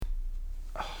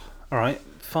All right.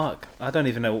 Fuck. I don't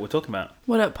even know what we're talking about.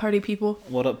 What up, party people?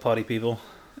 What up, party people?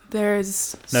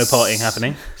 There's No partying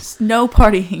happening. No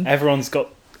partying. Everyone's got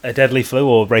a deadly flu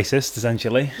or racist,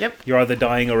 essentially. Yep. You're either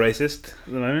dying or racist at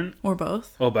the moment. Or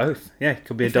both. Or both. Yeah,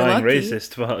 could be If a you're dying lucky.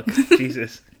 racist. Fuck.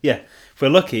 Jesus. Yeah. If we're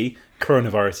lucky,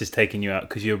 coronavirus is taking you out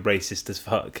because you're racist as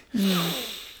fuck.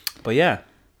 But yeah.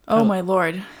 Oh my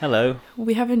lord. Hello.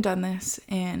 We haven't done this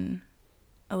in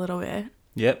a little bit.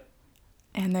 Yep.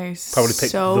 And there's Probably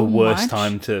picked so the worst much.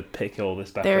 time to pick all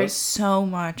this back There's so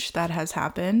much that has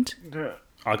happened. up.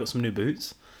 I got some new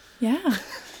boots. Yeah.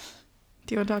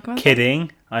 Do you want to talk about that?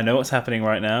 Kidding. I know what's happening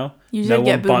right now. You did No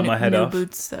get one bite my head new off.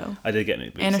 boots though. I did get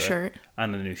new boots. And a though. shirt.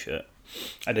 And a new shirt.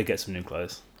 I did get some new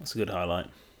clothes. That's a good highlight.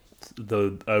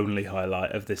 The only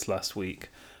highlight of this last week.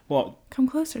 What? Come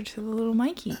closer to the little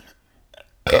Mikey.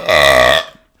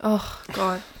 Oh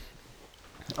god.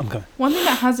 I'm coming. One thing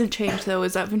that hasn't changed though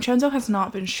is that Vincenzo has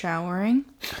not been showering.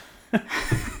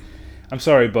 I'm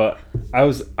sorry, but I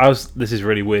was. This is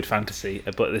really weird fantasy,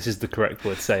 but this is the correct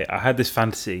word to say. I had this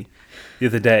fantasy the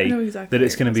other day I know exactly that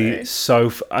it's what going to you're be gonna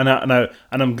so. I know,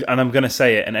 and I'm going to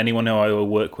say it, and anyone who I will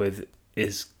work with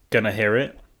is going to hear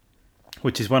it.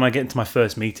 Which is when I get into my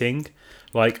first meeting,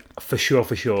 like for sure,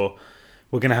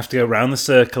 we're going to have to go around the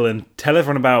circle and tell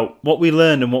everyone about what we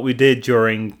learned and what we did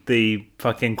during the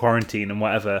fucking quarantine and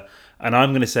whatever. And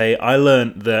I'm going to say I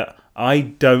learned that I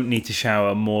don't need to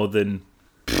shower more than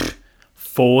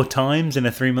 4 times in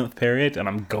a 3-month period, and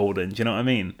I'm golden. Do you know what I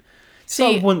mean? It's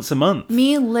See, like once a month.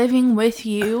 Me living with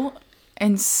you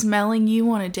and smelling you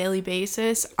on a daily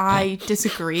basis, I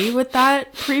disagree with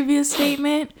that previous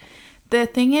statement. The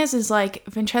thing is like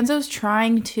Vincenzo's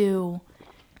trying to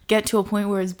get to a point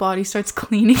where his body starts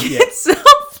cleaning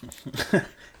itself.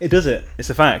 It does it. It's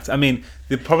a fact. I mean,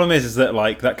 the problem is that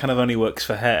like that kind of only works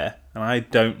for hair, and I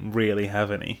don't really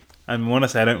have any. And when I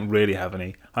say I don't really have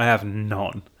any, I have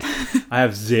none. I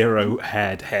have 0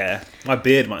 haired hair. My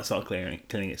beard might start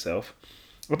cleaning itself.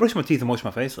 I brush my teeth and wash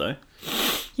my face though.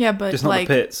 Yeah, but Just not the like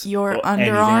pits your or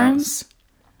anything underarms else.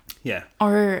 Yeah,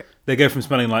 are they go from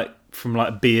smelling like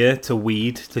beer to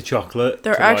weed to chocolate.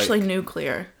 they're to, actually like,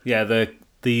 nuclear. yeah, the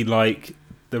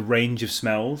range of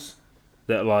smells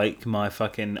that like my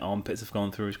fucking armpits have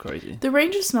gone through is crazy. The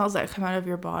range of smells that come out of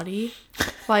your body,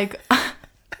 like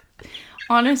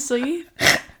honestly,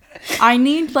 I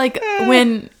need like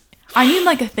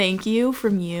a thank you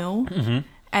from you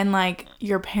and like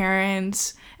your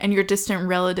parents and your distant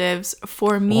relatives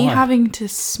for me Why? having to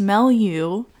smell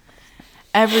you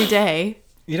every day.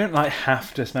 You don't like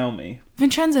have to smell me.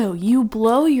 Vincenzo, you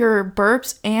blow your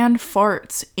burps and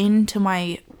farts into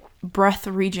my breath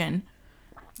region,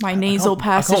 my nasal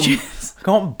passages. I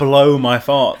can't blow my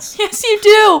farts Yes, you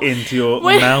do. into your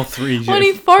When- mouth region. When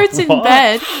he farts in What?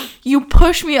 bed, you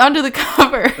push me under the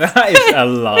cover. That is a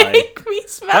lie. Make me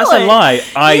smell That's it. a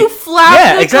lie. You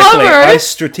flap the exactly. cover. I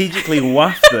strategically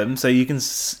waft them so you can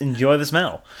enjoy the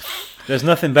smell. There's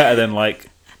nothing better than like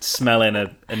smelling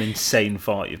an insane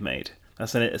fart you've made.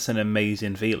 It's an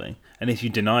amazing feeling. And if you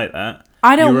deny that,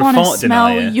 I don't you're a wanna fart smell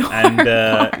denier, your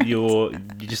and you're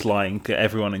just lying to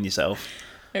everyone and yourself.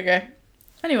 Okay.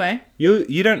 Anyway.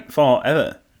 You don't fart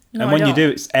ever, No, and I when you don't. do,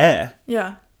 it's air.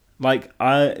 Yeah.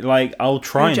 I'll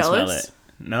try Are and you smell jealous? it.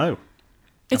 No.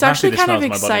 It's I'm happy actually the kind of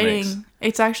smells my body makes. exciting.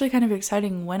 It's actually kind of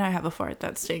exciting when I have a fart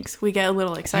that stinks. We get a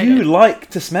little excited. You like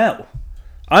to smell.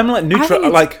 I'm like neutral. think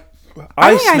it's- Like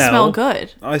I think I smell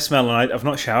good. I smell, and I've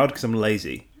not showered because I'm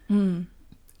lazy.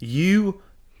 You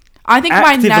I think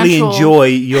actively my natural enjoy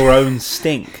your own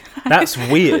stink. That's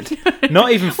weird.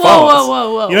 Not even farts.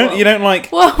 Whoa, You don't like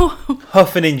Whoa.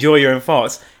 huff and enjoy your own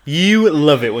farts. You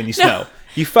love it when you smell.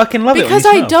 You fucking love Because it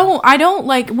when you smell. I don't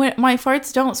like when my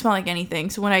farts don't smell like anything.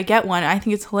 So when I get one, I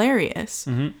think it's hilarious.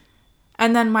 Mm-hmm.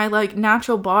 And then my like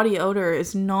natural body odor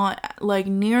is not like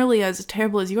nearly as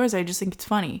terrible as yours. I just think it's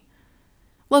funny.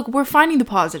 Look, we're finding the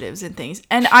positives in things.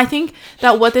 And I think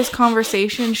that what this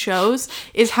conversation shows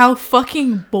is how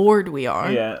fucking bored we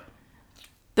are. Yeah.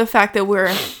 The fact that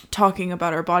we're talking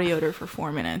about our body odor for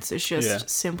 4 minutes is just Yeah.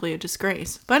 simply a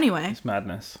disgrace. But anyway, It's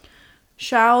madness.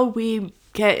 shall we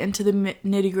get into the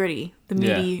nitty gritty,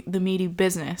 the Yeah. meaty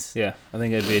business? Yeah, I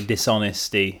think it'd be a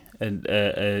dishonesty and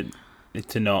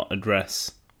to not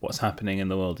address what's happening in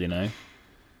the world, you know.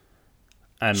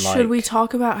 And Should we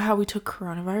talk about how we took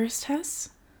coronavirus tests?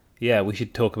 Yeah, we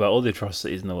should talk about all the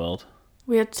atrocities in the world.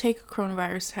 We had to take a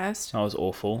coronavirus test. That was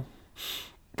awful.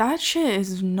 That shit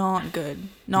is not good.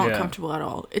 Not Yeah. comfortable at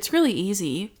all. It's really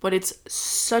easy, but it's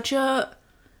such a...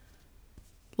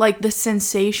 Like, the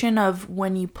sensation of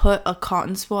when you put a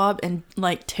cotton swab and,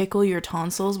 like, tickle your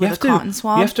tonsils with a cotton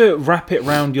swab. You have to wrap it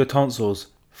round your tonsils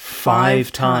 5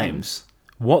 5 times.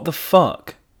 What the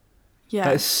fuck? Yeah.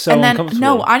 That is so and then, uncomfortable.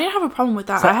 No, I didn't have a problem with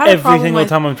that. It's like I had a every problem single with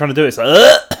time I'm trying to do it, it's like...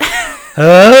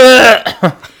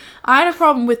 I had a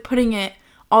problem with putting it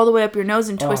all the way up your nose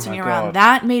and twisting my it around. God.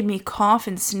 That made me cough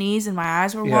and sneeze, and my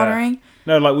eyes were watering.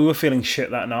 No, like, we were feeling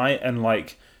shit that night, and,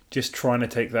 like, just trying to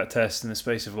take that test in the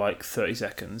space of, like, 30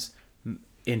 seconds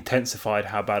intensified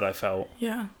how bad I felt.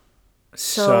 Yeah.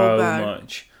 So bad.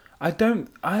 much. I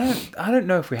don't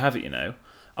know if we have it, you know.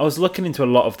 I was looking into a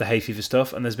lot of the hay fever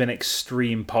stuff, and there's been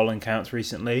extreme pollen counts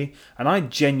recently, and I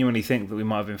genuinely think that we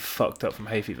might have been fucked up from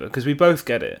hay fever, because we both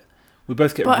get it. We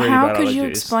both get really how bad could allergies. you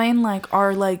explain, like,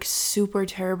 our, like, super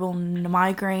terrible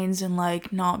migraines and,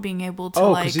 like, not being able to,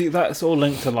 because that's all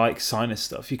linked to, like, sinus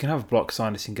stuff. You can have blocked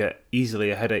sinus and get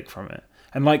easily a headache from it.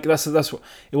 And, like, that's what...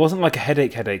 It wasn't like a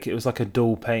headache. It was like a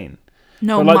dull pain.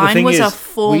 No, But, like, the mine thing was a is,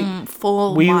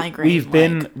 full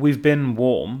migraine. We've been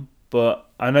warm, but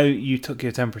I know you took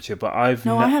your temperature, but I've...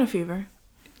 No, I had a fever.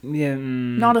 Yeah,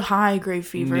 not a high grade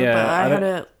fever, but I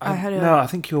had a. No, I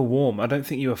think you were warm. I don't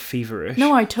think you were feverish.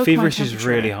 No, I took my feverish is temperature.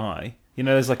 really high. You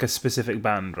know, there's like a specific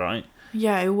band, right?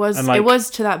 Yeah, it was. And, like, it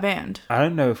was to that band. I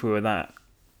don't know if we were that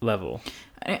level.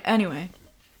 Anyway,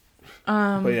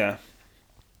 but yeah,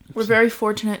 we're very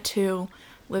fortunate to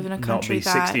live in a not country be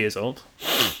that 60 years old.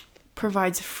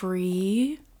 provides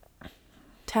free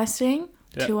testing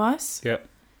to us. Yep.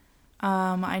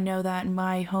 I know that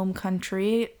my home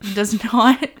country does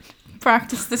not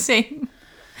practice the same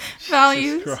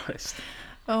values. Jesus Christ.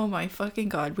 Oh my fucking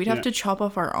god. We'd have to chop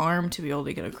off our arm to be able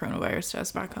to get a coronavirus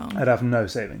test back home. I'd have no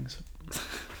savings.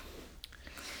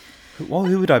 Well,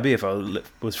 who would I be if I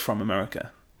was from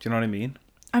America? Do you know what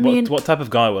I mean? What type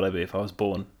of guy would I be if I was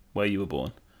born where you were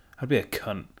born? I'd be a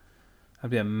cunt. I'd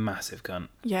be a massive cunt.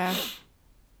 Yeah.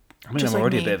 I mean, Just I'm like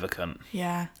already me. a bit of a cunt.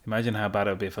 Yeah. Imagine how bad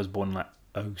it would be if I was born like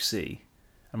OC and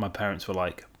my parents were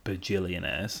like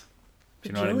bajillionaires. Do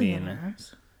you know what I mean?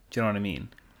 Bajillionaires? Do you know what I mean?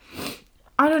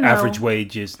 I don't know. Average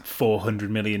wage is $400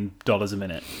 million a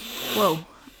minute. Whoa.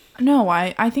 No,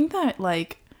 I think that,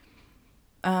 like,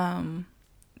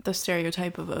 the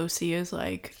stereotype of OC is,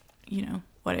 like, you know,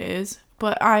 what it is.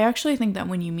 But I actually think that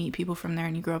when you meet people from there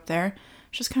and you grow up there,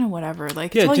 it's just kind of whatever.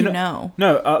 Like, it's all you know.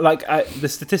 No, the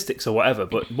statistics or whatever,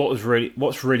 but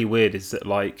what's really weird is that,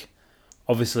 like,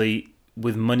 obviously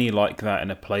with money like that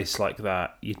in a place like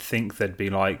that, you'd think there'd be,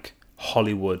 like,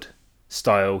 Hollywood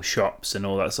style shops and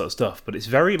all that sort of stuff, but it's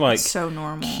very, like, It's so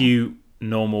normal. cute,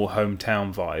 normal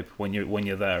hometown vibe when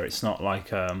you're there. It's not like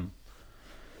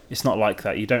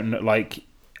that. You don't know, like,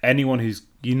 anyone who's,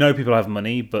 you know, people have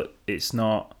money, but it's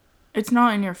not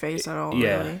in your face at all,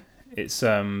 really. It's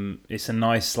a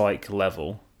nice, like,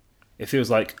 level. It feels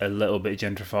like a little bit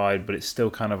gentrified, but it's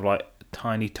still kind of like a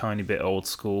tiny bit old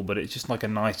school, but it's just like a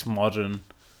nice modern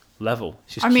level.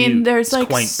 It's just cute. There's it's like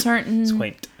quaint. certain It's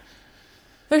quaint.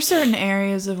 There's certain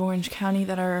areas of Orange County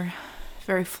that are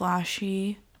very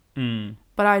flashy.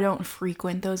 But I don't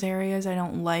frequent those areas. I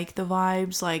don't like the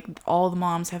vibes. Like, all the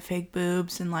moms have fake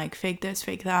boobs and, like, fake this,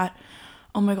 fake that.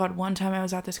 Oh my god, one time I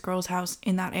was at this girl's house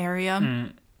in that area,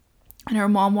 and her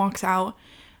mom walks out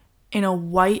in a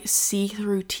white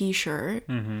see-through t-shirt,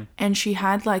 and she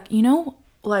had, like, you know,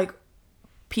 like,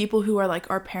 people who are, like,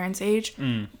 our parents' age,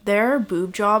 their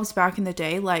boob jobs back in the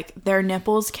day, like, their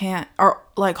nipples are,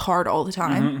 like, hard all the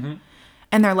time.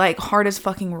 And they're, like, hard as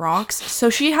fucking rocks. So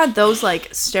she had those,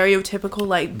 like, stereotypical,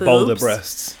 like, boobs. Boulder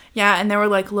breasts. Yeah, and there were,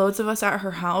 like, loads of us at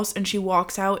her house, and she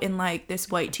walks out in, like, this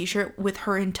white t-shirt with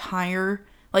her entire,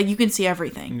 like, you can see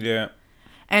everything. Yeah.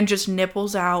 And just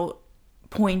nipples out,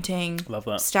 pointing. Love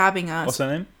that. Stabbing us. What's her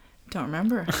name? Don't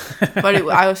remember. But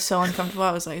I was so uncomfortable.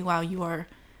 I was like, wow, you are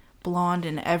blonde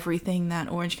in everything that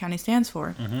Orange County stands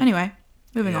for. Anyway,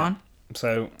 moving on.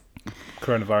 So,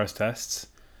 coronavirus tests.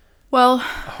 Well,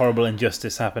 horrible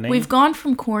injustice happening. We've gone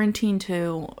from quarantine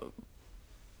to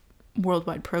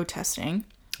worldwide protesting.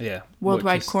 Yeah.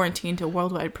 Worldwide quarantine to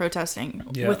worldwide protesting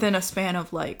within a span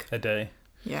of, like, a day.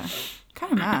 Yeah.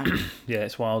 Kind of mad. Yeah,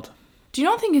 it's wild. Do you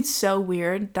not think it's so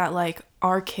weird that, like,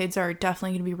 our kids are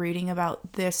definitely going to be reading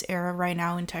about this era right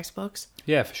now in textbooks?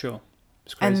 Yeah, for sure.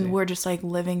 It's crazy. And we're just, like,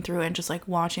 living through it and just, like,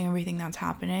 watching everything that's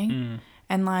happening.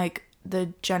 And, like,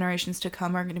 the generations to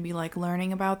come are going to be, like,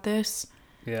 learning about this.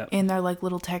 Yeah. In their, like,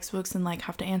 little textbooks and, like,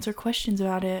 have to answer questions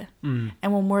about it. And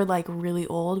when we're, like, really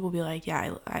old, we'll be like,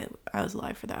 yeah, I was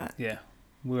alive for that. Yeah.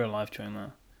 We were alive during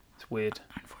that. It's weird.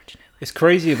 Unfortunately. It's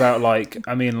crazy about, like,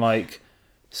 I mean, like,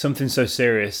 something so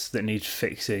serious that needs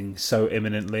fixing so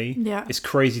imminently. Yeah. It's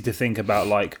crazy to think about,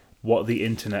 like, what the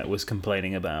internet was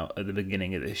complaining about at the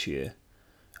beginning of this year.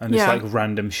 And just, like,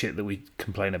 random shit that we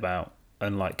complain about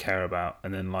and like care about,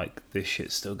 and then like this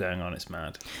shit's still going on. It's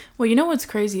mad. Well, you know what's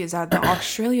crazy is that the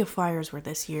Australia fires were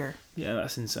this year. Yeah,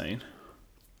 that's insane.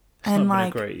 It's and not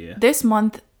like been a great year. this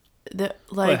month,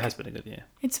 Well, it has been a good year.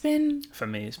 It's been, for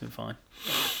me. It's been fine.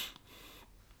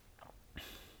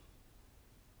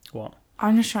 What?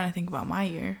 I'm just trying to think about my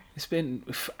year. It's been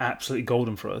absolutely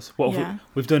golden for us.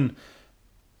 We've done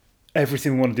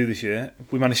everything we want to do this year.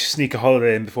 We managed to sneak a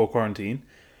holiday in before quarantine.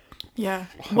 Yeah.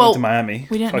 I went to Miami.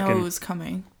 We didn't know it was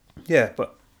coming. Yeah,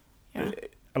 but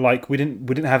like we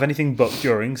didn't have anything booked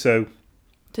during, so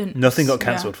nothing got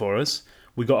cancelled for us.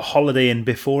 We got a holiday in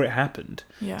before it happened.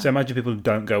 Yeah. So imagine people who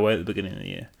don't go away at the beginning of the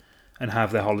year and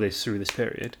have their holidays through this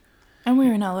period. And we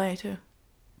were in LA too.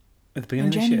 At the beginning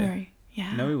of this year?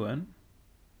 Yeah. No, we weren't.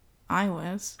 I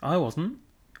was. I wasn't.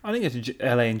 I didn't go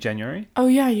to LA in January. Oh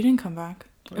yeah, you didn't come back.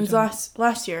 It was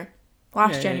last year.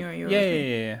 January you were with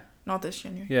me. Yeah. Not this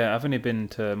January. Yeah, I've only been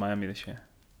to Miami this year.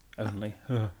 Only.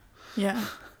 Yeah.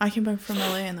 I came back from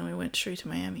LA and then we went straight to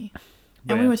Miami.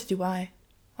 And we went to Dubai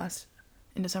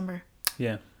in December.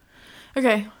 Yeah.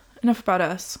 Okay, enough about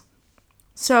us.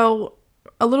 So,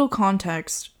 a little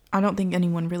context. I don't think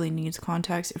anyone really needs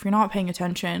context. If you're not paying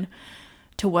attention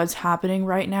to what's happening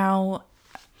right now,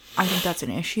 I think that's an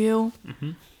issue.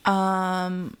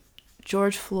 Mm-hmm.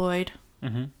 George Floyd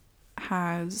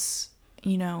has,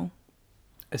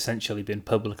 essentially been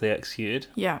publicly executed.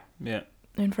 Yeah. Yeah.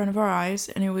 In front of our eyes,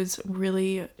 and it was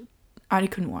really, I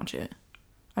couldn't watch it.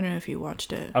 I don't know if you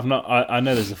watched it. I've not. I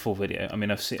know there's a full video. I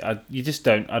mean, I've seen. You just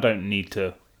don't. I don't need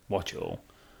to watch it all.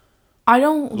 I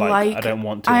don't like. I don't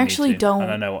want to. I actually don't.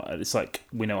 And I know it's like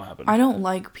we know what happened. I don't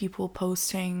like people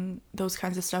posting those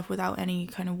kinds of stuff without any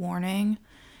kind of warning,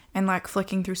 and like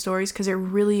flicking through stories because it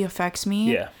really affects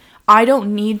me. Yeah. I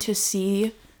don't need to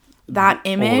see that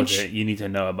image. All of it, you need to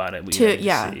know about it.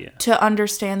 To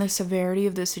understand the severity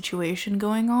of the situation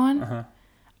going on.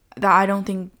 That I don't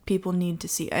think people need to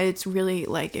see. It's really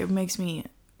like it makes me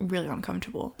really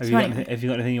uncomfortable. Have you got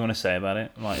anything you want to say about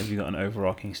it? Like, have you got an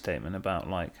overarching statement about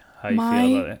like how you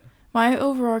feel about it? My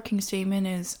overarching statement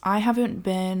is I haven't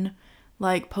been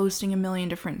like posting a million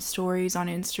different stories on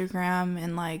Instagram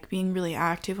and like being really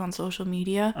active on social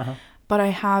media, but I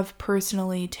have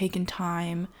personally taken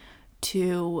time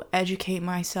to educate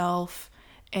myself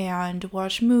and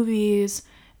watch movies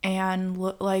and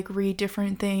like read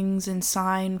different things and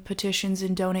sign petitions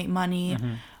and donate money.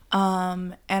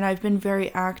 And I've been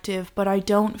very active, but I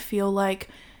don't feel like,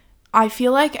 I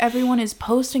feel like everyone is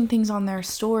posting things on their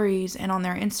stories and on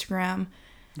their Instagram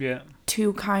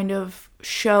to kind of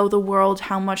show the world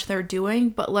how much they're doing.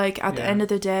 But like at the end of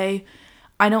the day,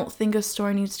 I don't think a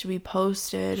story needs to be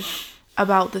posted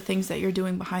about the things that you're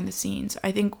doing behind the scenes.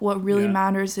 I think what really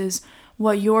matters is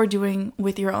what you're doing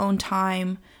with your own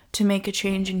time to make a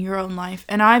change in your own life.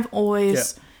 And I've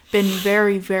always been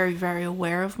very, very, very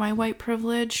aware of my white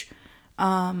privilege.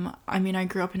 I mean, I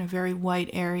grew up in a very white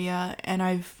area, and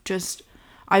I've just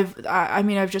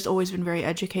always been very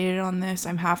educated on this.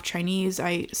 I'm half Chinese.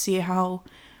 I see how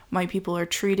my people are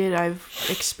treated. I've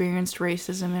experienced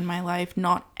racism in my life,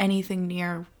 not anything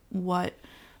near what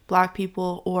Black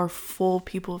people or full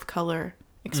people of color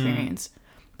experience.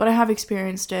 But I have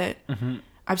experienced it.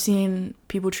 I've seen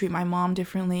people treat my mom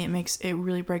differently. It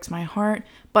really breaks my heart,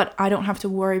 but I don't have to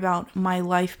worry about my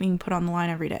life being put on the line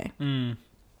every day.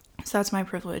 So that's my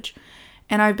privilege.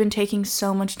 And I've been taking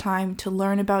so much time to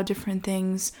learn about different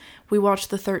things. We watched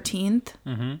the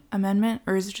 13th Amendment,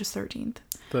 or is it just 13th?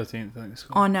 13th, I think it's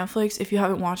called. On Netflix. If you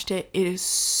haven't watched it, it is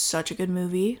such a good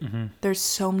movie. There's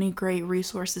so many great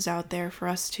resources out there for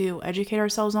us to educate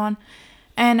ourselves on.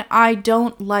 And I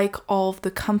don't like all of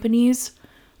the companies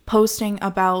posting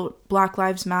about Black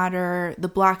Lives Matter, the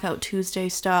Blackout Tuesday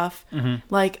stuff.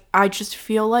 Like, I just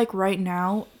feel like right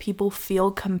now people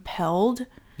feel compelled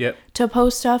to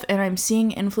post stuff, and I'm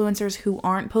seeing influencers who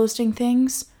aren't posting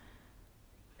things,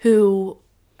 who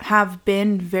have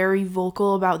been very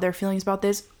vocal about their feelings about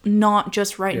this, not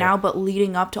just right now, but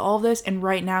leading up to all of this, and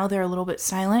right now they're a little bit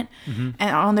silent.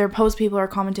 And on their posts, people are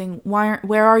commenting, where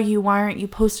are you? Why aren't you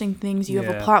posting things? You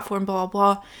have a platform, blah,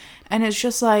 blah, blah. And it's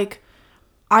just like,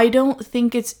 I don't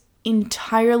think it's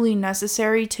entirely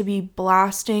necessary to be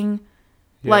blasting.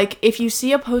 Like, if you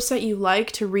see a post that you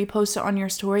like, to repost it on your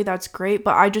story, that's great.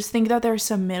 But I just think that there's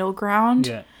some middle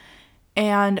ground.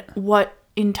 And what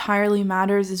entirely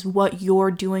matters is what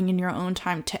you're doing in your own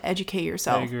time to educate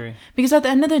yourself. I agree. Because at the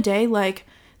end of the day, like,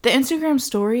 the Instagram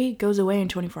story goes away in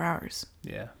 24 hours.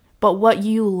 But what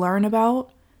you learn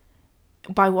about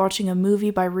by watching a movie,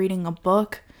 by reading a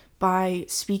book, by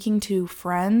speaking to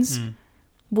friends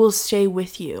will stay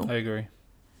with you. I agree.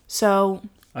 So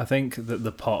I think that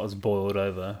the pot has boiled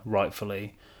over,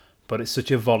 rightfully, but it's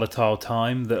such a volatile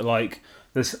time that like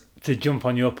there's, to jump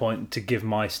on your point, to give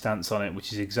my stance on it,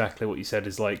 which is exactly what you said,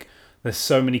 is like there's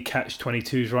so many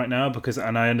catch-22s right now because,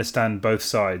 and I understand both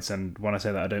sides, and when I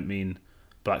say that I don't mean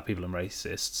black people and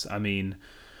racists, I mean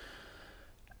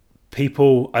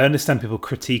I understand people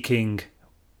critiquing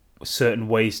certain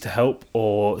ways to help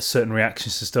or certain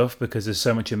reactions to stuff because there's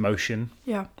so much emotion.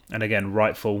 Yeah. And again,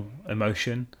 rightful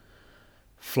emotion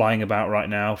flying about right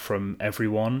now from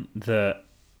everyone that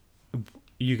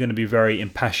you're going to be very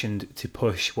impassioned to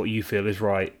push what you feel is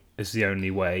right as the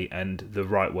only way and the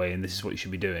right way, and this is what you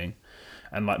should be doing.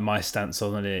 And like my stance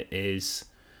on it is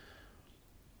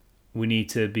we need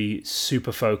to be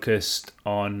super focused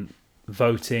on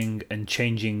voting and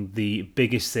changing the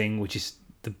biggest thing, which is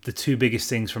the two biggest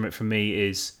things from it for me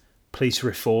is police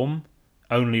reform,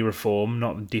 only reform,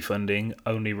 not defunding,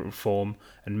 only reform,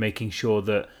 and making sure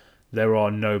that there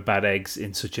are no bad eggs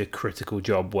in such a critical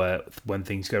job where when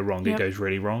things go wrong, it goes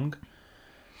really wrong.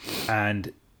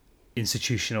 And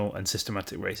institutional and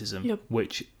systematic racism,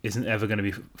 which isn't ever going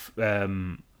to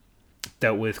be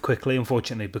dealt with quickly,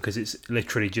 unfortunately, because it's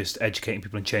literally just educating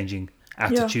people and changing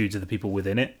attitudes of the people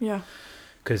within it. Yeah.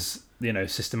 Because, you know,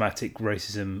 systematic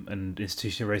racism and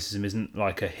institutional racism isn't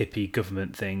like a hippie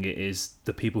government thing. It is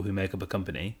the people who make up a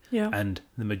company and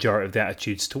the majority of the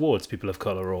attitudes towards people of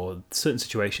colour or certain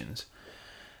situations.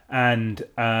 And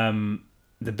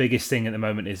the biggest thing at the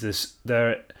moment is this: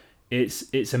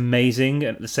 it's amazing,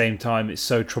 and at the same time it's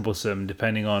so troublesome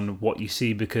depending on what you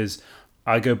see, because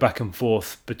I go back and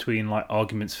forth between like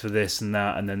arguments for this and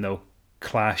that, and then they'll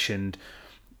clash and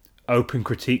open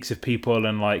critiques of people.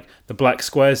 And like the black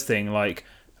squares thing, like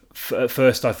at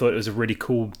first I thought it was a really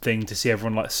cool thing to see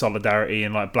everyone like solidarity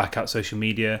and like black out social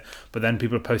media, but then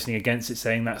people are posting against it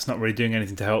saying that's not really doing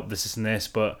anything to help this and this.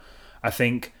 But I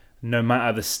think no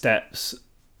matter the steps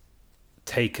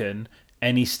taken,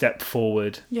 any step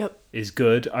forward is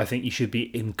good. I think you should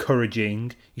be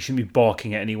encouraging. You shouldn't be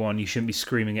barking at anyone. You shouldn't be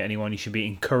screaming at anyone. You should be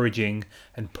encouraging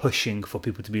and pushing for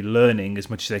people to be learning as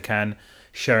much as they can,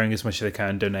 sharing as much as they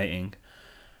can, donating.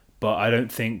 But I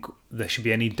don't think there should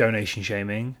be any donation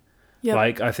shaming.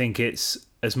 Like, I think it's,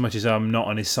 as much as I'm not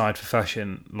on his side for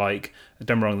fashion, like,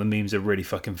 don't get me wrong, the memes are really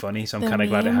fucking funny, so I'm kind of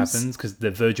glad it happens, because the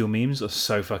Virgil memes are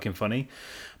so fucking funny.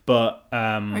 But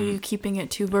are you keeping it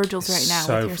to Virgil's right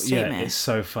now with your statement? Yeah, it's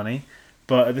so funny.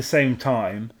 But at the same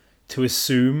time, to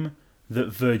assume that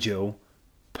Virgil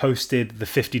posted the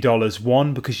 $50,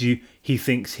 one, because he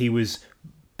thinks he was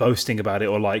boasting about it,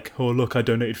 or like, oh look, I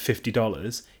donated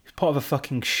 $50. He's part of a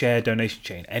fucking share donation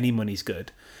chain. Any money's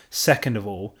good. Second of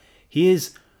all, he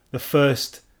is the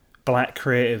first black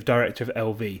creative director of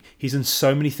LV. He's done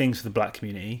so many things for the black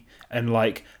community, and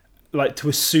like to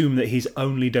assume that he's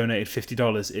only donated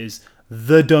 $50 is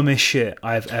the dumbest shit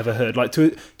I've ever heard. Like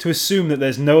to assume that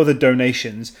there's no other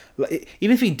donations, like,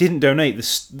 even if he didn't donate,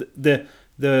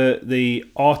 the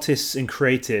artists and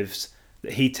creatives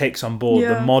that he takes on board,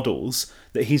 the models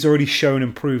that he's already shown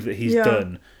and proved that he's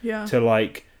done to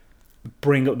like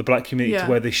bring up the black community to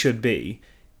where they should be,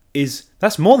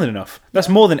 that's more than enough. That's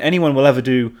more than anyone will ever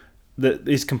do that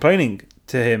is complaining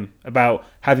to him about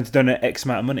having to donate X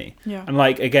amount of money. And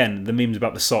like, again, the memes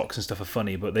about the socks and stuff are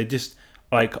funny, but they just,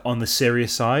 like, on the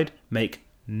serious side, make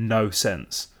no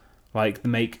sense. Like, they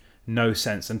make no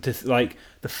sense. And to like,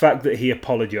 the fact that he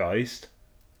apologized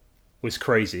was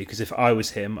crazy, because if I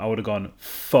was him, I would have gone,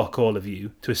 fuck all of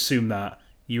you, to assume that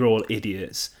you're all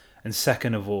idiots. And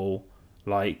second of all,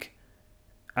 like,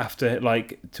 after,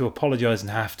 like, to apologize and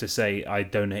have to say I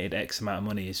donated X amount of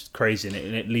money is crazy. And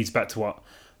it leads back to what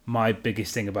my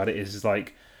biggest thing about it is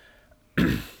like,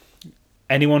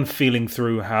 anyone feeling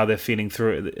through how they're feeling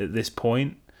through it at this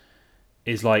point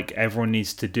is like, everyone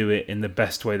needs to do it in the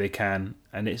best way they can,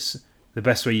 and it's the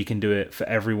best way you can do it for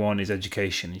everyone is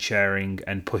education and sharing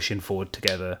and pushing forward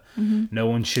together. No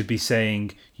one should be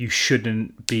saying you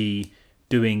shouldn't be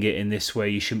doing it in this way,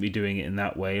 you shouldn't be doing it in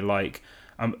that way. Like,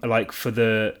 like for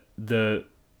the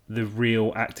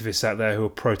real activists out there who are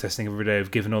protesting every day of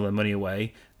giving all their money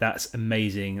away, that's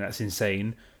amazing, that's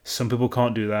insane. Some people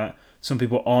can't do that. Some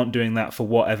people aren't doing that for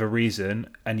whatever reason,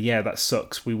 and yeah, that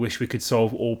sucks. We wish we could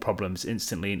solve all problems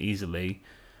instantly and easily.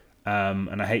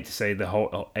 And I hate to say the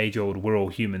whole age-old we're all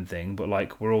human thing, but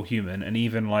like, we're all human, and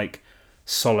even like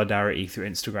solidarity through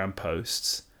Instagram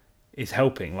posts is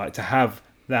helping. Like, to have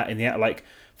that in the, like,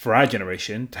 for our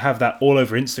generation, to have that all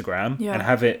over Instagram and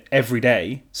have it every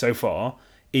day so far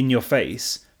in your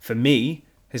face, for me,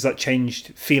 has like changed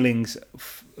feelings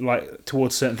like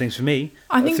towards certain things for me.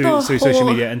 I think through social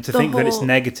media, and to think that it's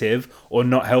negative or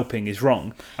not helping is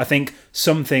wrong. I think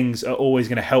some things are always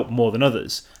going to help more than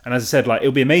others. And as I said, like, it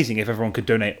would be amazing if everyone could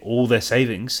donate all their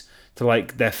savings to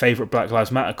like their favorite Black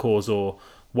Lives Matter cause or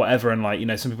whatever. And like, you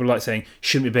know, some people like saying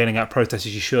shouldn't be bailing out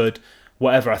protesters, you should,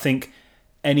 whatever. I think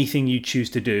anything you choose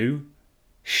to do,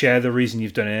 share the reason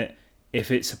you've done it.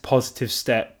 If it's a positive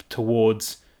step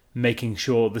towards making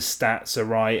sure the stats are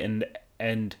right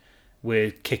and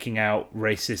we're kicking out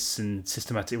racists and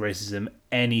systematic racism,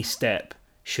 any step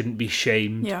shouldn't be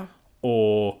shamed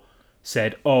or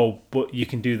said, oh, but you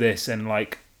can do this. And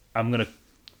like, I'm going to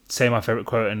say my favorite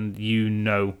quote and you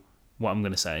know what I'm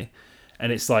going to say.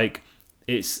 And it's like,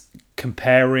 it's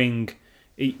comparing,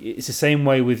 it's the same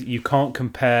way with, you can't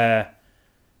compare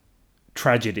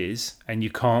tragedies and you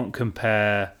can't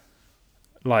compare,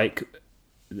 like,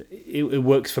 it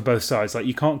works for both sides. Like,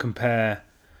 you can't compare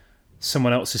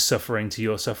someone else's suffering to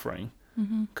your suffering,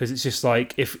 because it's just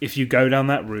like, if you go down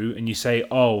that route and you say,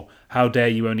 oh, how dare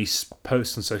you only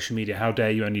post on social media, how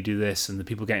dare you only do this, and the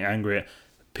people getting angry at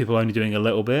people only doing a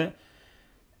little bit,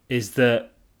 is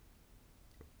that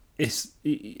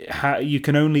you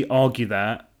can only argue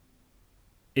that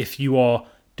if you are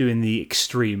doing the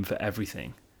extreme for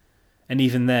everything. And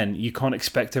even then, you can't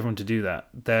expect everyone to do that.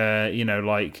 They're, you know,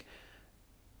 like,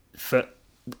 for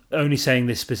only saying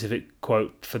this specific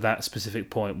quote for that specific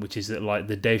point, which is that, like,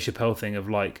 the Dave Chappelle thing of,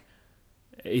 like,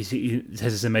 he has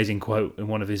this amazing quote in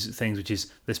one of his things, which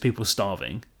is, there's people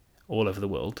starving all over the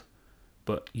world,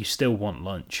 but you still want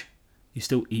lunch. You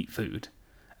still eat food.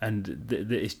 And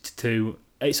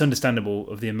it's understandable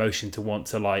of the emotion to want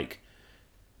to, like,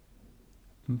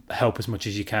 help as much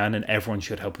as you can, and everyone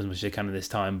should help as much as they can at this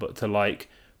time, but to, like,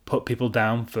 put people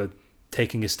down for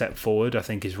taking a step forward, I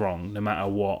think is wrong, no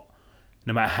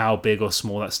matter how big or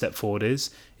small that step forward is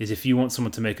if you want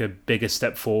someone to make a bigger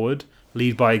step forward,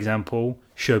 lead by example,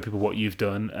 show people what you've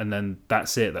done, and then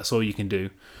that's it, that's all you can do.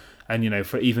 And, you know,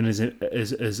 for even as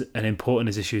an important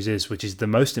as issues is, which is the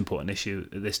most important issue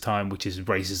at this time, which is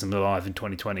racism alive in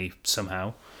 2020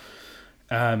 somehow,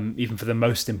 even for the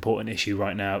most important issue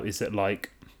right now, is that,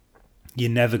 like, you're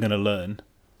never going to learn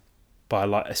by,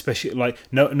 like, especially, like,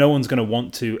 no one's going to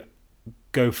want to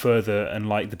go further, and,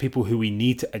 like, the people who we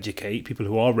need to educate, people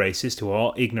who are racist, who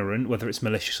are ignorant, whether it's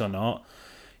malicious or not,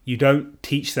 you don't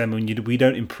teach them, and we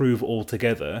don't improve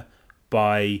altogether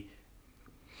by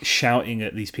shouting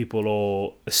at these people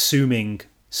or assuming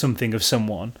something of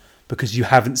someone because you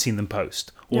haven't seen them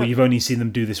post, or you've only seen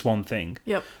them do this one thing.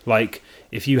 Like,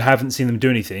 if you haven't seen them do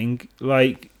anything,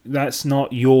 like, that's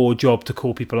not your job to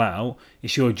call people out.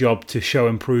 It's your job to show,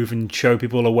 improve, and show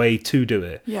people a way to do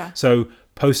it. So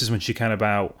post as much as you can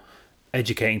about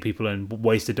educating people and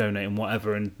ways to donate and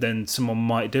whatever, and then someone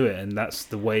might do it, and that's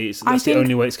the way. That's the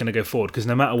only way it's going to go forward. Because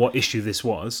no matter what issue this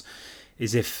was,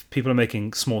 is if people are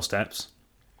making small steps,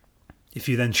 if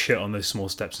you then shit on those small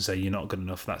steps and say you're not good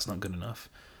enough, that's not good enough,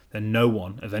 then no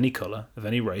one of any colour, of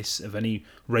any race, of any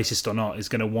racist or not, is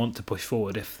going to want to push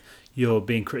forward if you're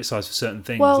being criticised for certain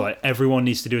things. Well, like, everyone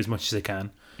needs to do as much as they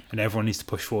can, and everyone needs to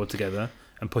push forward together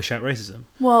and push out racism.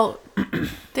 Well,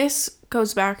 this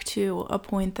goes back to a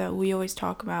point that we always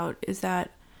talk about, is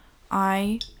that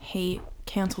I hate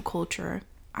cancel culture.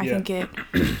 I think it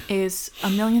is a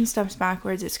million steps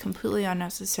backwards. It's completely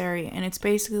unnecessary. And it's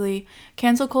basically,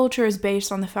 cancel culture is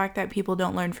based on the fact that people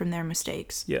don't learn from their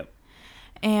mistakes.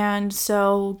 And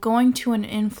so going to an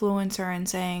influencer and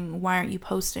saying, why aren't you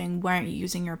posting? Why aren't you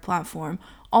using your platform?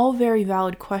 All very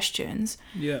valid questions.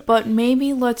 But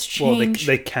maybe let's change.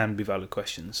 Well, they can be valid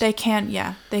questions. They can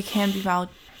be valid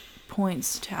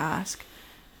points to ask.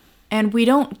 And we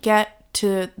don't get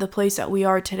to the place that we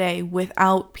are today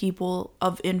without people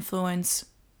of influence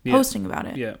posting about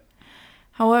it.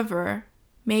 However,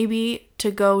 maybe to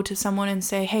go to someone and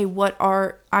say, hey,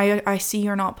 I see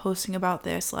you're not posting about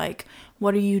this, like,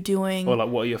 what are you doing? Or, like,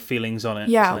 what are your feelings on it?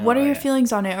 What are your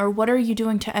feelings on it? Or what are you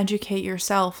doing to educate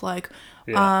yourself? Like,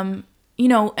 you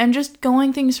know, and just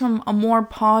going things from a more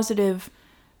positive,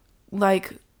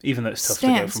 like, even though it's tough to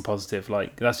go from positive,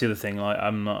 like, that's the other thing. Like,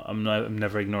 I'm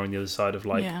never ignoring the other side of,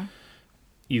 like,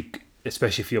 you,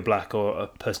 especially if you're black or a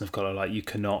person of color, like, you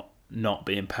cannot not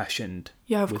be impassioned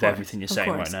with everything you're saying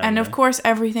right now. And of course,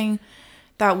 everything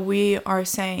that we are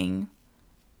saying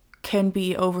can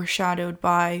be overshadowed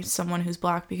by someone who's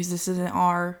black, because this isn't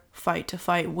our fight to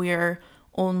fight. We're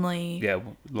only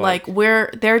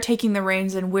they're taking the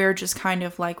reins, and we're just kind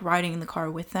of, like, riding in the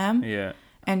car with them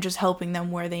and just helping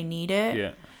them where they need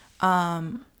it.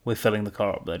 We're filling the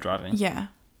car up, they're driving.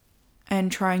 And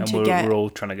trying to we're all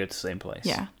trying to go to the same place.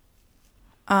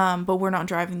 But we're not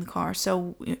driving the car,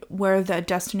 so where the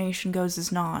destination goes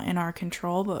is not in our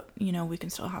control, but, you know, we can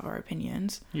still have our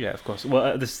opinions. Of course.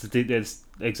 Well, this is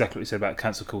exactly what you said about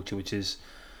cancel culture, which is,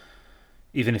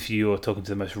 even if you're talking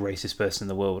to the most racist person in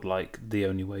the world, like the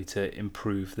only way to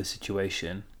improve the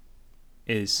situation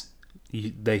is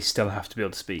they still have to be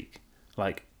able to speak.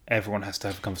 Like everyone has to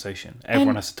have a conversation.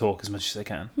 Everyone has to talk as much as they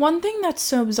can. One thing that's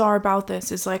so bizarre about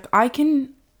this is like I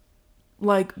can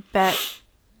like bet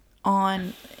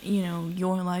on, you know,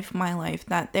 your life, my life,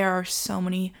 that there are so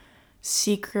many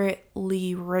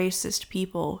secretly racist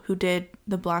people who did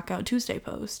the Blackout Tuesday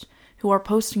post, who are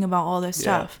posting about all this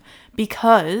stuff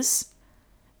because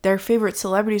their favorite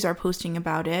celebrities are posting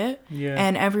about it,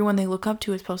 and everyone they look up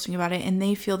to is posting about it, and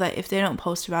they feel that if they don't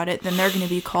post about it, then they're going to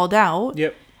be called out.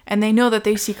 Yep. And they know that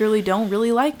they secretly don't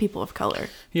really like people of color.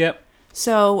 Yep.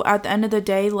 So at the end of the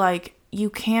day, like, you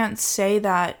can't say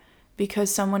that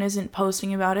because someone isn't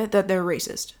posting about it that they're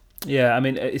racist. Yeah, I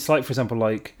mean, it's like, for example,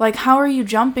 like how are you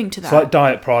jumping to that? It's like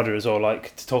Diet Prada as well.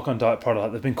 Like, to talk on Diet Prada,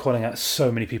 like, they've been calling out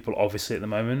so many people, obviously, at the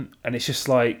moment. And it's just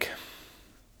like...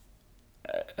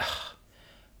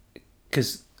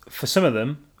 Because for some of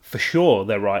them, for sure,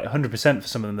 they're right. 100% for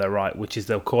some of them, they're right. Which is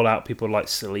they'll call out people like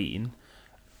Celine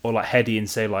or like Hedy and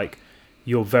say, like,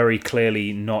 you're very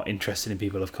clearly not interested in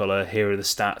people of colour. Here are the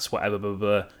stats, whatever, blah,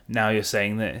 blah, blah. Now you're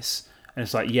saying this. And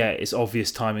it's like, yeah, it's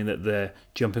obvious timing that they're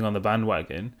jumping on the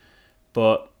bandwagon.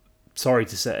 But sorry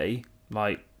to say,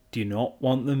 like, do you not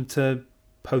want them to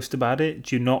post about it?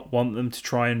 Do you not want them to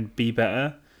try and be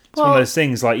better? It's one of those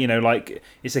things, like, you know, like,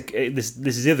 this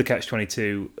is the other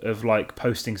catch-22 of, like,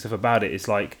 posting stuff about it. It's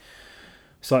like,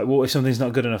 well, if something's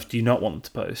not good enough, do you not want them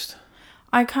to post?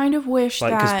 I kind of wish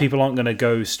like, that... because people aren't going to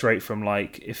go straight from,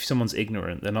 like, if someone's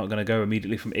ignorant, they're not going to go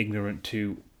immediately from ignorant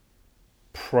to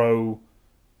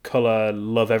pro-colour,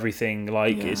 love everything.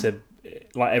 Like, it's a...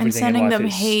 Like everything and sending in life, them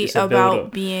hate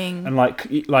about being... And,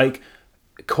 like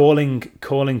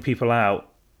calling people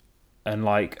out, and,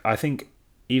 like, I think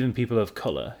even people of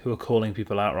colour who are calling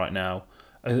people out right now,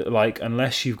 like,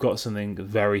 unless you've got something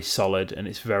very solid and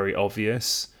it's very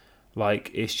obvious, like,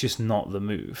 it's just not the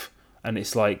move. And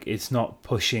it's like, it's not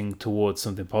pushing towards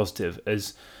something positive.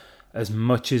 As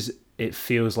much as it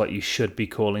feels like you should be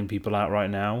calling people out right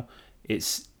now,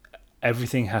 it's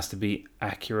everything has to be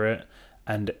accurate,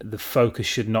 and the focus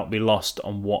should not be lost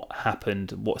on what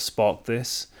happened, what sparked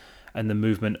this, and the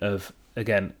movement of,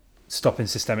 again, stopping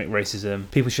systemic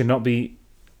racism. People should not be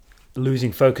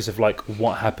losing focus of, like,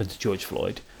 what happened to George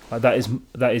Floyd. Like, that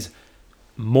is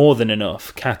more than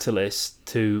enough catalyst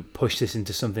to push this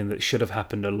into something that should have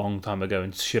happened a long time ago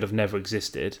and should have never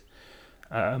existed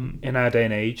in our day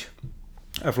and age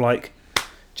of, like,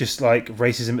 just, like,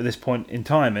 racism at this point in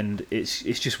time. And it's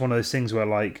just one of those things where,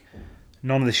 like,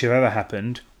 none of this should have ever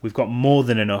happened. We've got more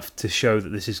than enough to show that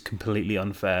this is completely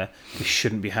unfair. This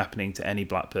shouldn't be happening to any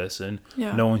black person.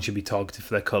 Yeah. No one should be targeted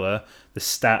for their colour. The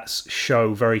stats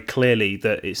show very clearly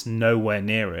that it's nowhere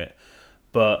near it.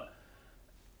 But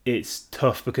it's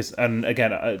tough because, and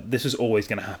again, this is always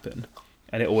going to happen,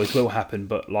 and it always will happen.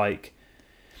 But, like,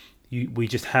 we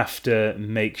just have to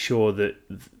make sure that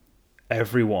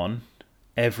everyone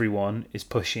is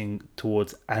pushing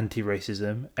towards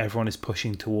anti-racism. Everyone is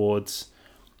pushing towards,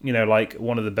 you know, like,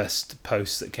 one of the best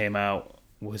posts that came out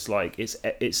was, like,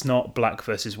 it's not black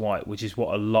versus white, which is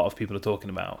what a lot of people are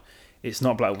talking about. It's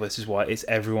not black versus white. It's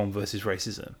everyone versus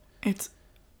racism. It's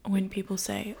when people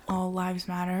say all lives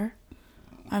matter,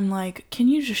 I'm like, can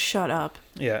you just shut up?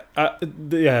 Yeah,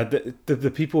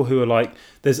 the people who are like,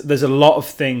 there's a lot of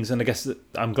things, and I guess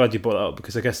I'm glad you brought that up,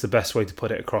 because I guess the best way to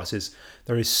put it across is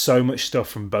there is so much stuff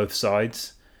from both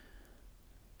sides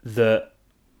that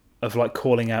of, like,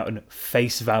 calling out and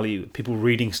face value, people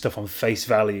reading stuff on face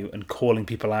value and calling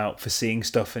people out for seeing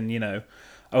stuff. And, you know,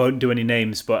 I won't do any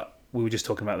names, but we were just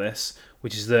talking about this,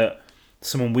 which is that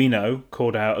someone we know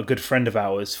called out a good friend of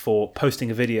ours for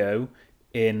posting a video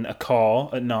in a car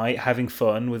at night having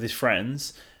fun with his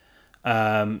friends,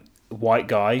 white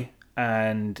guy,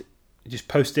 and just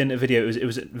posting a video. It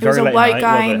was very late a white night,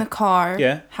 guy in the car,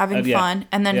 having yeah, fun,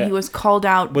 and then yeah. he was called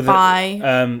out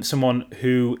by someone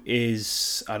who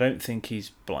is, I don't think he's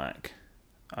black.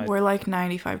 We're like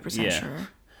 95% sure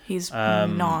he's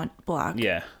not black.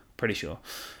 Yeah, pretty sure.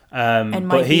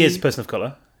 But he is a person of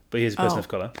colour.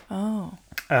 Oh.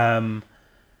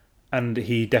 And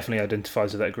he definitely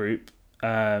identifies with that group.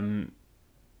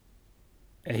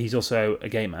 He's also a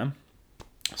gay man,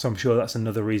 so I'm sure that's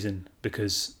another reason,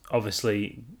 because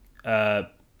obviously the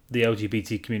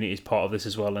LGBT community is part of this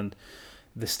as well, and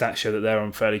the stats show that they're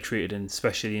unfairly treated, and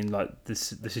especially in, like, the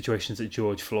situations that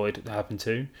George Floyd happened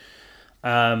to.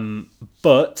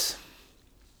 But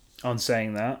on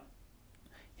saying that,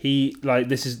 he, like,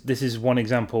 this is one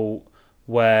example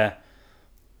where,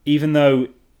 even though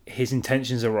his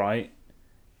intentions are right,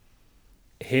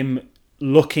 him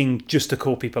looking just to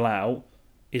call people out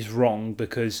is wrong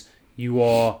because you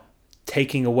are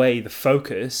taking away the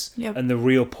focus Yep. and the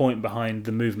real point behind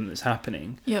the movement that's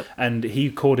happening. Yep. And he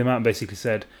called him out and basically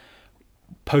said,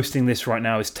 posting this right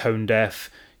now is tone deaf.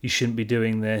 You shouldn't be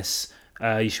doing this.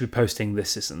 You should be posting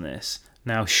this, and this.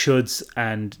 Now, shoulds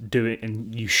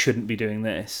and you shouldn't be doing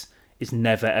this is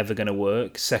never ever going to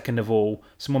work. Second of all,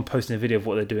 someone posting a video of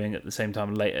what they're doing at the same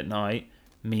time late at night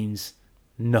means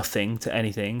nothing to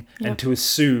anything. Yep. And to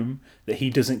assume that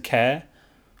he doesn't care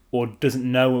or doesn't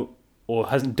know or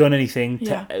hasn't done anything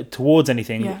towards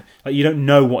anything, like you don't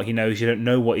know what he knows, you don't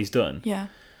know what he's done. Yeah.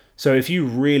 So if you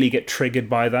really get triggered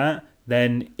by that,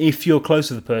 then if you're close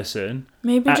to the person,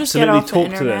 Maybe just get absolutely off the talk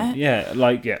to internet. them. Yeah,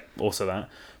 like also that,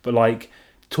 but like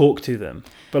talk to them.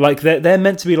 But like they're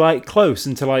meant to be like close,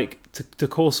 and to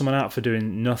call someone out for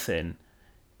doing nothing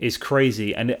is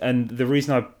crazy. And the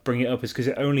reason I bring it up is because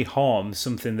it only harms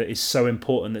something that is so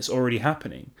important that's already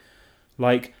happening.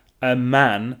 Like a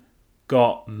man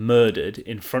got murdered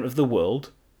in front of the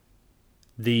world.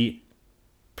 The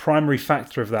primary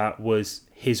factor of that was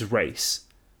his race.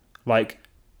 Like,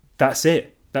 that's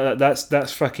it.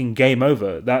 That's fucking game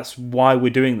over. That's why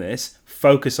we're doing this.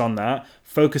 Focus on that.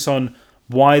 Focus on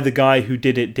why the guy who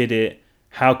did it.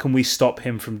 How can we stop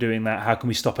him from doing that? How can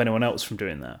we stop anyone else from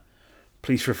doing that?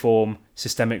 Police reform,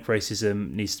 systemic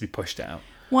racism needs to be pushed out.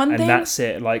 That's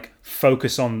it. Like,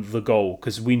 focus on the goal,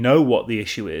 because we know what the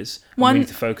issue is. And we need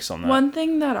to focus on that. One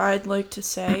thing that I'd like to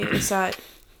say is that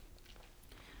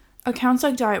accounts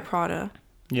like Diet Prada,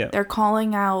 they're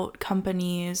calling out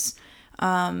companies.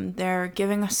 They're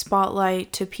giving a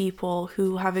spotlight to people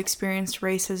who have experienced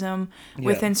racism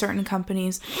within certain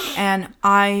companies. And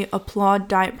I applaud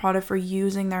Diet Prada for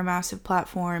using their massive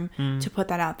platform to put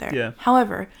that out there. Yeah.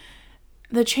 However,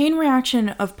 the chain reaction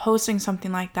of posting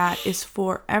something like that is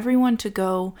for everyone to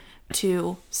go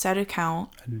to said account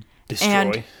and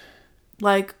destroy.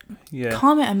 And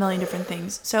comment a million different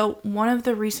things. So one of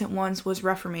the recent ones was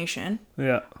Reformation,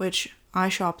 which I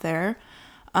shop there.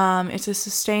 It's a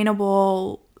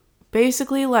sustainable,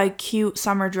 basically like cute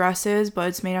summer dresses, but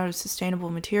it's made out of sustainable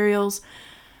materials.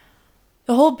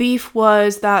 The whole beef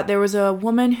was that there was a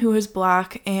woman who was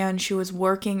black and she was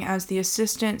working as the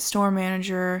assistant store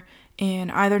manager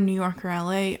in either New York or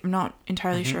LA. I'm not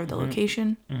entirely sure of the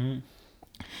location.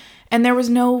 And there was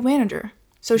no manager.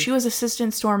 So she was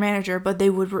assistant store manager, but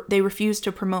they refused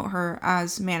to promote her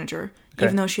as manager,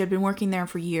 even though she had been working there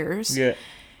for years. Yeah.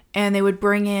 And they would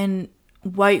bring in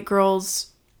white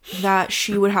girls that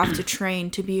she would have to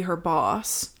train to be her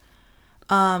boss,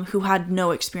 who had no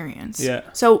experience. Yeah.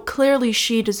 So clearly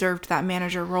she deserved that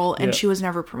manager role, and she was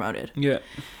never promoted. Yeah.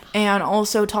 And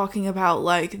also talking about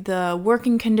like the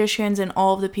working conditions, and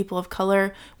all of the people of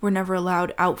color were never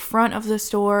allowed out front of the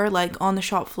store, like on the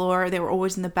shop floor. They were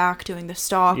always in the back doing the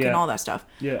stock and all that stuff.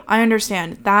 Yeah. I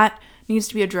understand that needs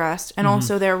to be addressed. And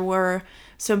also there were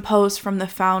some posts from the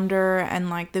founder and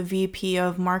like the VP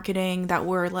of marketing that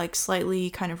were like slightly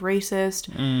kind of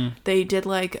racist. They did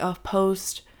like a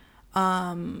post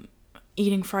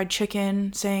eating fried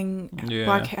chicken saying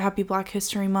happy Black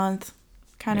History Month,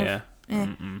 kind of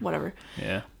whatever.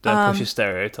 Yeah, don't push a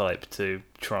stereotype to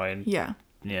try and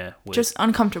just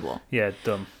uncomfortable. Yeah,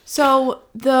 dumb. So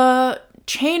the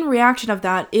chain reaction of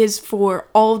that is for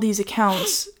all of these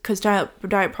accounts, because Diet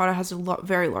Prada has a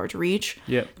very large reach,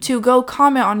 to go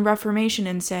comment on Reformation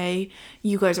and say,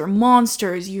 you guys are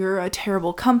monsters, you're a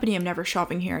terrible company, I'm never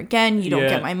shopping here again, you don't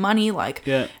get my money,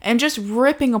 and just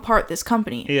ripping apart this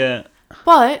company. Yeah.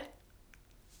 But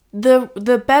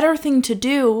the better thing to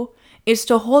do is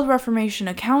to hold Reformation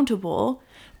accountable,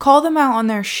 call them out on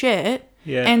their shit,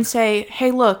 and say,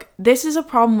 hey, look, this is a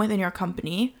problem within your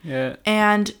company. Yeah.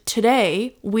 And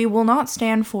today, we will not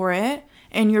stand for it,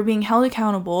 and you're being held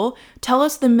accountable. Tell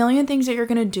us the million things that you're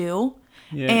going to do.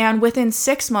 Yeah. And within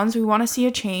 6 months, we want to see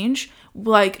a change.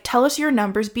 Like, tell us your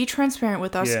numbers. Be transparent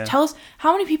with us. Yeah. Tell us,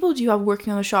 how many people do you have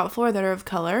working on the shop floor that are of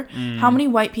color? How many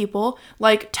white people?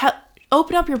 Like,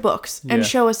 open up your books and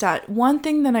show us that. One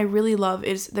thing that I really love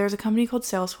is there's a company called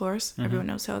Salesforce. Everyone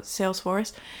knows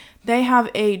Salesforce. They have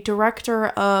a director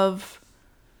of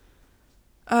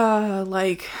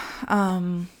equality.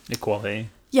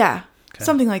 Yeah. Okay.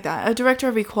 Something like that. A director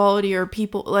of equality or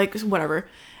people, like whatever.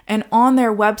 And on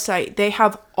their website, they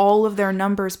have all of their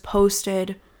numbers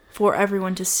posted for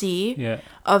everyone to see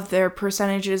of their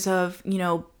percentages of,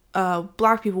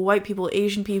 black people, white people,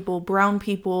 Asian people, brown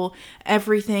people,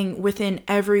 everything within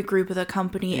every group of the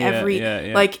company.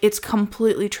 Like, it's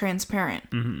completely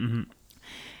transparent.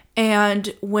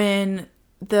 And when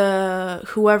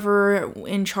whoever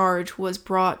in charge was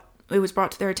brought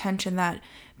to their attention that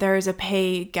there is a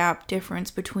pay gap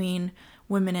difference between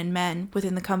women and men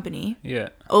within the company. Yeah.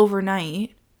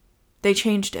 Overnight, they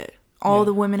changed it. All Yeah.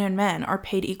 the women and men are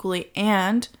paid equally,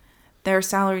 and their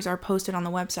salaries are posted on the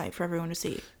website for everyone to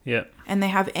see. Yeah. And they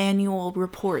have annual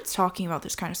reports talking about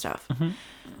this kind of stuff. Mm-hmm.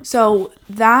 So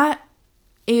that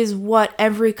is what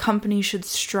every company should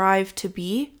strive to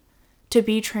be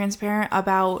transparent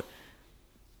about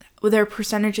their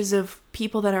percentages of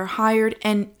people that are hired,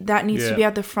 and that needs to be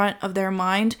at the front of their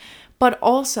mind. But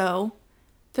also,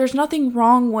 there's nothing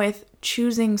wrong with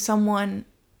choosing someone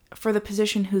for the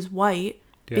position who's white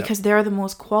because they're the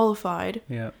most qualified.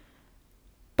 Yeah.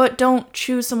 But don't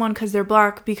choose someone because they're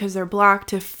black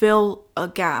to fill a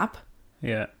gap.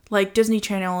 Yeah. Like Disney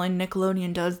Channel and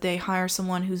Nickelodeon does. They hire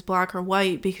someone who's black or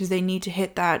white because they need to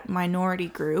hit that minority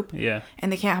group. Yeah.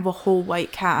 And they can't have a whole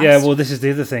white cast. Yeah, well, this is the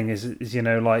other thing is you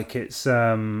know, like it's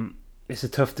a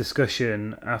tough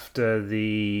discussion after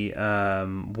the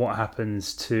what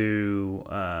happens to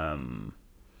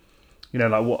you know,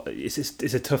 like what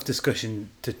it's a tough discussion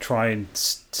to try and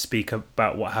speak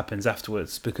about what happens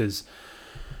afterwards, because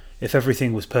if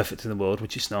everything was perfect in the world,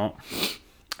 which it's not,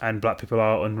 and black people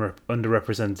are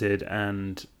underrepresented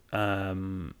and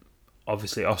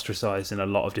obviously ostracized in a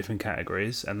lot of different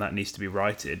categories, and that needs to be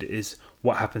righted, is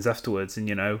what happens afterwards. And,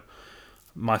 you know,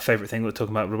 my favourite thing we're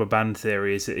talking about rubber band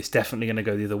theory is that it's definitely going to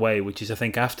go the other way, which is I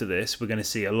think after this we're going to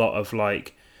see a lot of,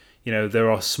 like, you know, there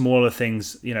are smaller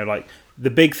things, you know, like the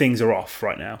big things are off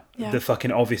right now. Yeah. The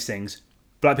fucking obvious things.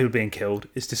 Black people being killed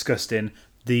is disgusting.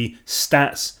 The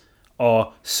stats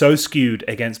are so skewed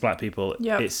against black people.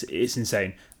 Yep. It's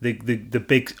insane. The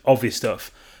big obvious stuff.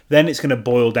 Then it's going to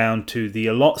boil down to the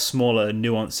a lot smaller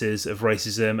nuances of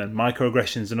racism and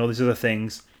microaggressions and all these other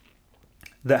things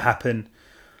that happen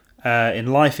in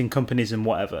life, in companies and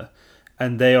whatever.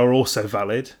 And they are also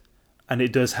valid, and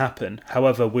it does happen.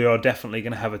 However, we are definitely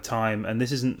going to have a time, and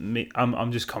this isn't me,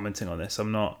 I'm just commenting on this.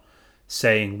 I'm not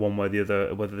saying one way or the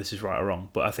other whether this is right or wrong,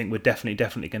 but I think we're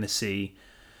definitely going to see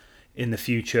in the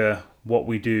future what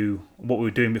we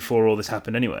were doing before all this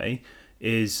happened anyway,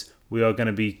 is we are going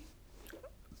to be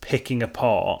picking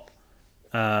apart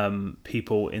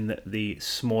people in the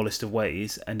smallest of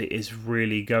ways, and it is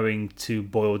really going to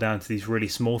boil down to these really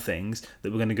small things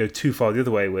that we're going to go too far the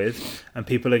other way with, and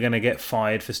people are going to get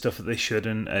fired for stuff that they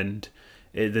shouldn't, and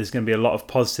there's going to be a lot of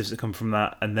positives that come from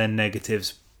that, and then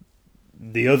negatives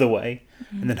the other way,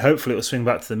 and then hopefully it'll swing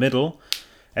back to the middle.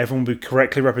 Everyone will be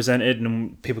correctly represented,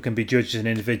 and people can be judged as an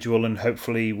individual, and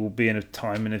hopefully we'll be in a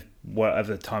time, in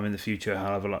whatever time in the future,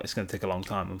 however long, it's going to take a long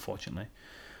time, unfortunately,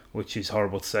 which is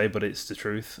horrible to say, but it's the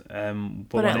truth.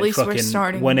 But at least we're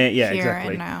starting here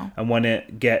and now. And when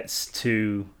it gets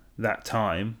to that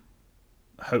time,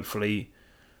 hopefully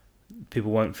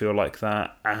people won't feel like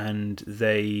that, and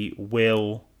they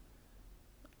will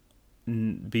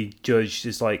be judged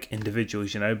as like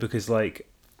individuals, you know, because like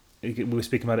we were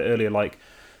speaking about it earlier, like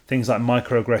things like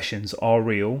microaggressions are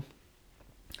real.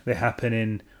 They happen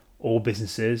in all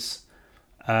businesses,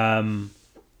 but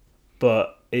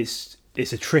it's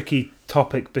a tricky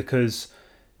topic because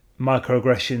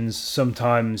microaggressions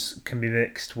sometimes can be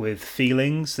mixed with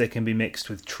feelings, they can be mixed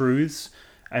with truths,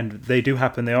 and they do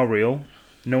happen, they are real.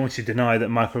 No one should deny that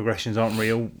microaggressions aren't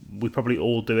real. We probably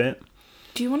all do it.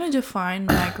 Do you want to define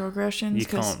microaggressions? You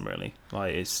can't really.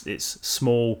 Like it's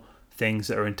small things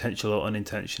that are intentional or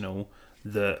unintentional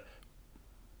that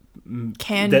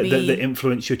that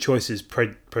influence your choices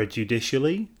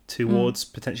prejudicially towards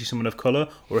potentially someone of colour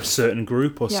or a certain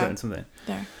group or certain something.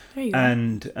 There you go.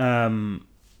 And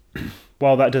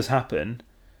while that does happen,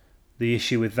 the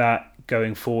issue with that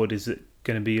going forward is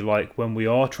going to be like when we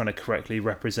are trying to correctly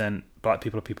represent black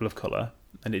people or people of colour,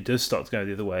 and it does start to go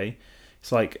the other way.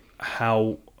 It's like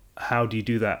how do you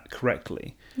do that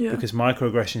correctly? Yeah. Because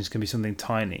microaggressions can be something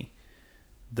tiny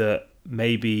that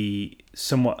maybe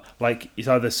somewhat like it's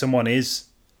either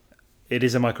it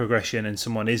is a microaggression and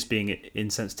someone is being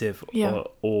insensitive,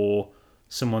 or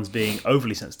someone's being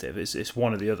overly sensitive. It's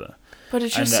one or the other. But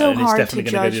it's just so hard to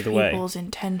judge people's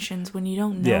intentions when you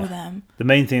don't know them. The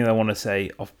main thing that I want to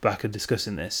say off back of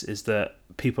discussing this is that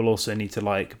people also need to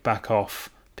like back off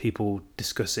people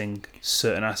discussing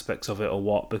certain aspects of it or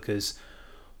what, because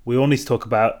we all need to talk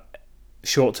about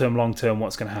short term, long term,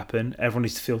 what's going to happen. Everyone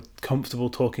needs to feel comfortable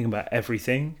talking about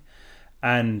everything,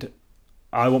 and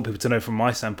I want people to know from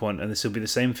my standpoint, and this will be the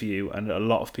same for you and a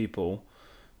lot of people,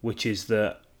 which is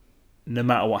that no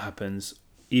matter what happens,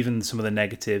 even some of the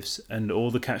negatives and all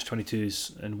the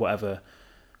catch-22s and whatever,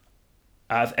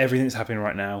 out of everything that's happening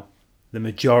right now, the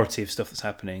majority of stuff that's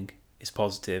happening is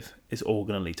positive. It's all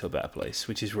going to lead to a better place,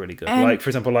 which is really good. Like, for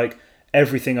example, like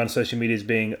everything on social media is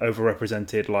being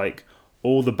overrepresented. Like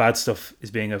all the bad stuff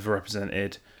is being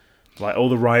overrepresented. Like all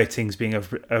the rioting's being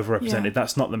overrepresented.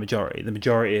 That's not the majority. The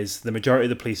majority of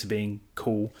the police are being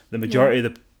cool. The majority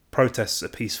of the protests are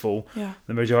peaceful. Yeah.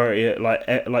 The majority,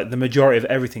 the majority of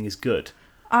everything is good.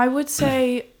 I would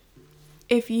say,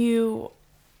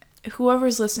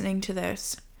 whoever's listening to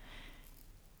this,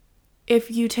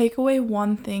 if you take away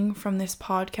one thing from this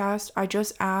podcast, I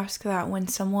just ask that when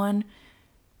someone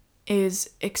is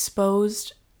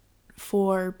exposed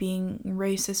for being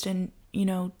racist and,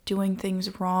 doing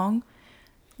things wrong,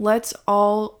 let's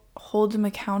all hold them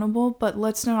accountable, but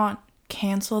let's not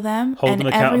cancel them. Hold them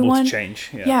accountable to change.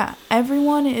 Yeah,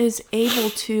 everyone is able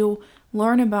to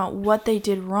learn about what they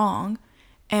did wrong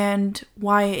and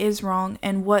why it is wrong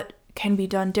and what can be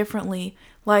done differently.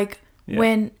 Like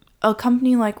when a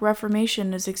company like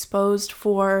Reformation is exposed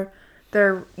for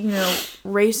their,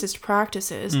 racist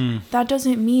practices, that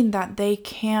doesn't mean that they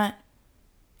can't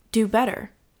do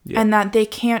better and that they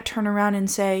can't turn around and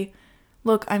say,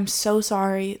 look, I'm so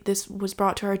sorry, this was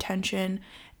brought to our attention,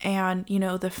 and,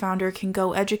 the founder can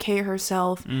go educate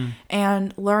herself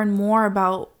and learn more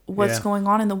about what's going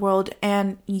on in the world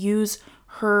and use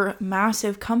her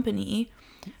massive company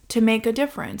to make a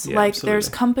difference. There's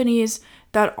companies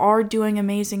that are doing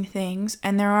amazing things,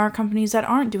 and there are companies that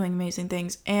aren't doing amazing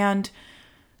things, and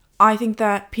I think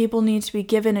that people need to be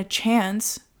given a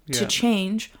chance to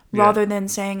change rather than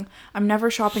saying, I'm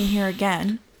never shopping here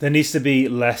again. There needs to be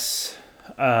less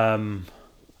I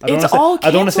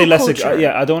don't want to say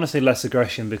less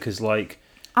aggression, because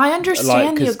I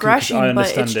understand the aggression, I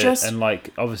understand but it's it, just... and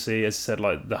obviously, as I said,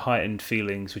 the heightened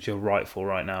feelings which are rightful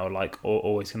right now are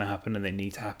always going to happen, and they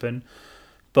need to happen.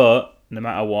 But no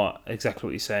matter what, exactly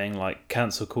what you're saying,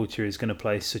 cancel culture is going to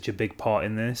play such a big part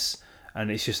in this,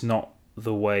 and it's just not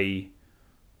the way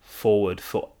forward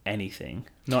for anything.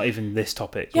 Not even this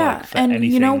topic. Yeah, for and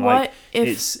anything. You know what?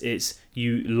 It's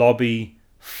you lobby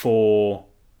for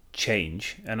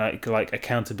change, and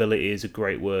accountability is a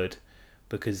great word,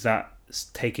 because that's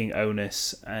taking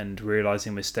onus and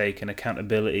realizing mistake, and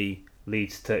accountability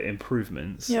leads to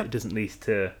improvements. Yep. It doesn't lead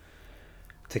to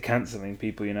cancelling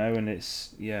people, and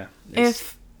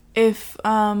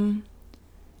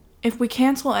if we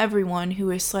cancel everyone who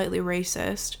is slightly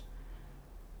racist,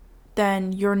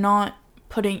 then you're not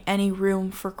putting any room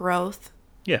for growth.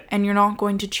 Yeah. And you're not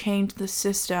going to change the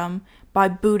system by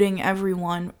booting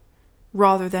everyone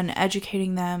rather than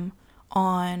educating them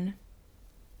on,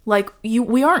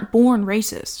 we aren't born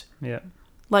racist. Yeah.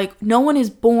 No one is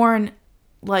born,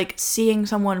 seeing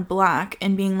someone black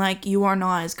and being like, you are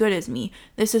not as good as me.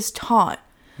 This is taught.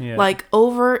 Yeah.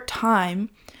 Over time,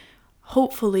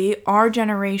 hopefully, our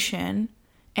generation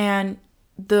and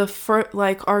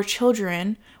our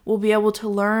children will be able to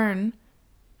learn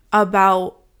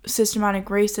about systematic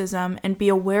racism and be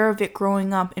aware of it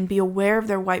growing up and be aware of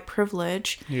their white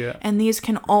privilege. Yeah. And these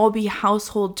can all be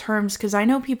household terms, because I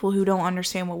know people who don't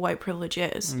understand what white privilege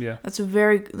is. Yeah. That's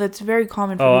very common for people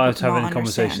to not understand. I was having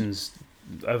conversations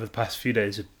over the past few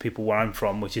days with people where I'm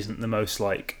from, which isn't the most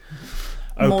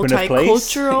open of place.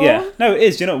 Multicultural. Yeah, no, it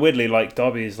is. Weirdly,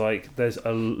 Derby is there's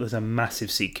a massive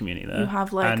Sikh community there. You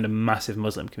have and a massive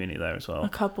Muslim community there as well. A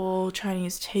couple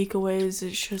Chinese takeaways.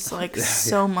 It's just so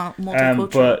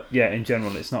multicultural. But yeah, in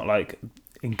general, it's not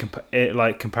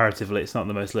comparatively, it's not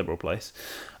the most liberal place.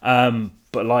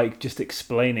 But just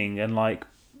explaining and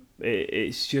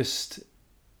it's just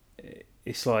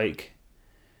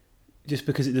just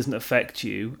because it doesn't affect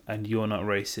you and you're not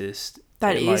racist.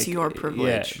 That is your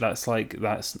privilege. Yeah,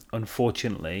 that's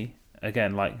unfortunately,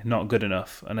 again, not good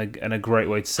enough. And a great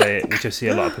way to say it, which I see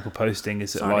a lot of people posting,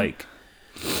 is that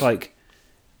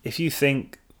if you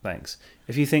think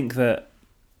that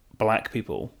black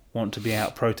people want to be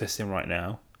out protesting right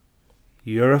now,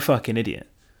 you're a fucking idiot.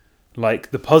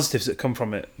 The positives that come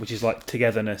from it, which is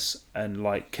togetherness and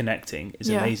connecting, is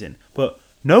amazing. But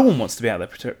no one wants to be out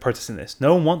there protesting this.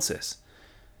 No one wants this.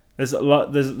 There's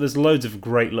there's loads of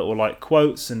great little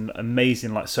quotes and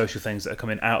amazing social things that are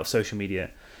coming out of social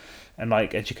media and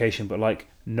education, but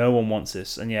no one wants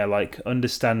this. And yeah,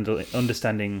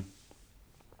 understanding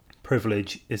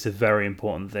privilege is a very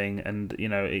important thing, and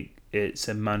it's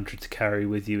a mantra to carry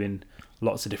with you in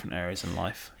lots of different areas in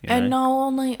life. And not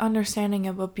only understanding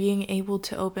it, but being able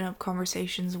to open up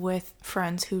conversations with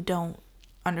friends who don't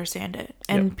understand it.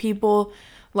 And people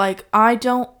I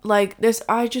don't this.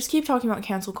 I just keep talking about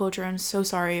cancel culture. I'm so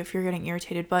sorry if you're getting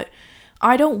irritated, but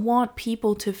I don't want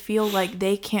people to feel like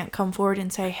they can't come forward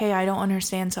and say, hey, I don't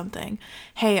understand something.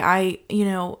 Hey, I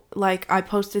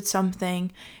posted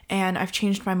something and I've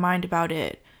changed my mind about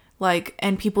it.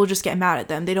 And people just get mad at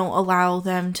them. They don't allow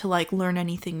them to learn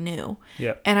anything new.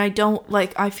 Yeah. And I don't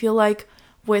I feel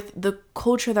with the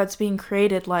culture that's being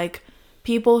created,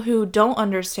 people who don't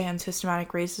understand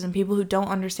systematic racism, people who don't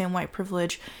understand white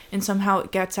privilege, and somehow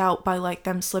it gets out by like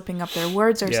them slipping up their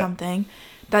words or something,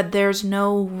 that there's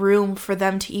no room for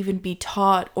them to even be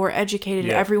taught or educated.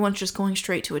 Everyone's just going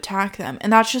straight to attack them.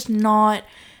 And that's just not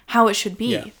how it should be.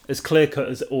 Yeah. As clear cut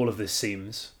as all of this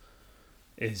seems,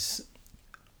 is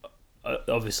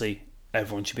obviously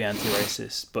everyone should be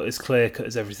anti-racist, but as clear cut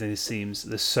as everything seems,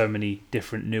 there's so many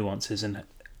different nuances and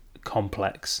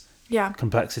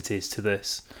complexities to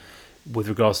this with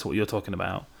regards to what you're talking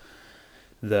about,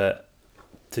 that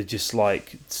to just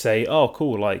like say, oh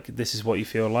cool, like this is what you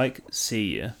feel like,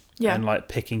 see ya, and like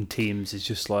picking teams is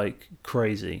just like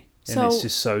crazy, and it's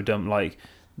just so dumb. Like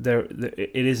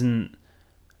it isn't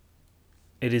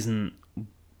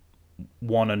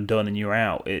one and done and you're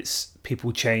out. It's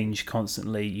people change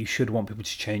constantly. You should want people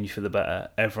to change for the better.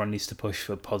 Everyone needs to push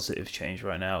for positive change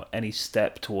right now. Any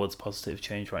step towards positive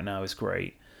change right now is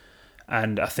great,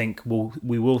 and I think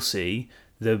we will see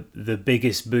the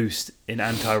biggest boost in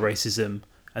anti-racism,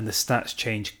 and the stats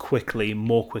change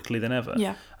more quickly than ever.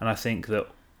 Yeah. And I think that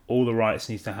all the rights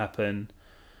need to happen.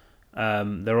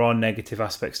 There are negative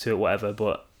aspects to it, whatever,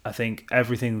 but I think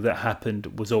everything that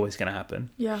happened was always going to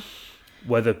happen. Yeah.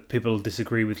 Whether people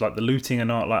disagree with like the looting or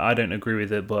not, like I don't agree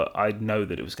with it, but I know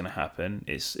that it was going to happen.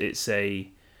 It's a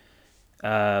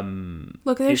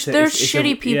look, there's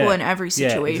shitty people in every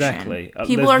situation. Yeah, exactly.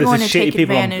 People are going to take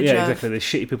advantage of. Exactly. There's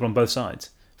shitty people on both sides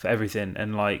for everything,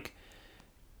 and like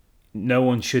no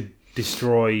one should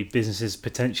destroy businesses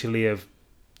potentially of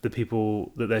the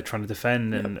people that they're trying to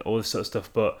defend and all this sort of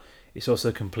stuff. But it's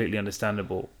also completely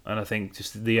understandable, and I think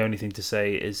just the only thing to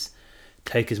say is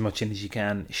take as much in as you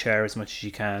can, share as much as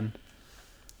you can,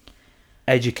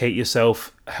 educate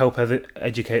yourself, help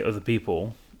educate other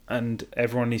people, and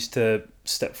everyone needs to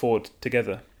step forward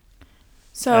together.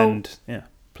 So, and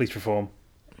police reform,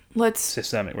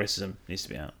 systemic racism needs to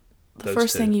be out. The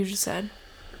first thing you just said.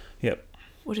 Yep.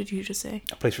 What did you just say?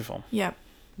 Police reform. Yep.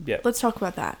 Yep. Let's talk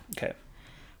about that. Okay.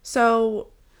 So,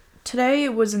 today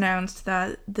it was announced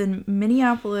that the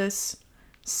Minneapolis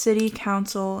City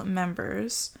Council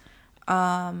members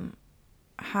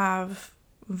have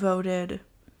voted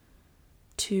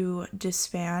to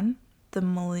disband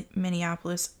the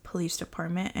Minneapolis Police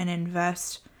Department and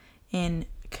invest in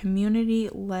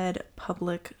community-led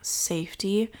public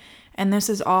safety. And this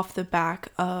is off the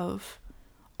back of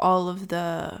all of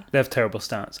the... They have terrible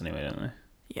stats anyway, don't they?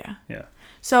 Yeah. Yeah.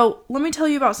 So let me tell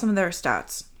you about some of their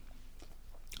stats.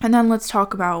 And then let's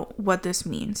talk about what this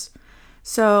means.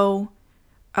 So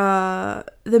the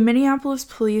Minneapolis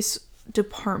Police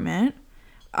Department,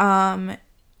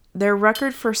 their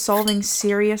record for solving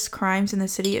serious crimes in the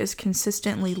city is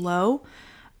consistently low.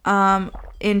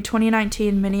 In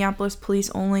 2019, Minneapolis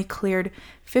police only cleared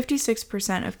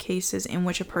 56% of cases in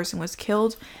which a person was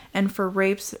killed, and for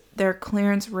rapes, their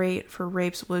clearance rate for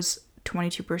rapes was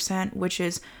 22%, which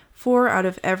is 4 out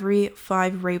of every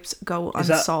 5 rapes go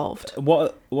unsolved.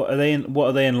 What are they in? What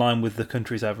are they in line with the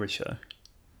country's average? Though,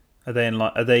 are they in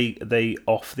line? Are they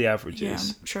off the averages?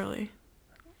 Yeah, surely.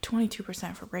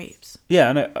 22% for rapes. Yeah,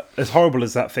 and as horrible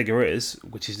as that figure is,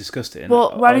 which is disgusting.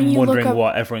 Well, why don't you look up... I'm wondering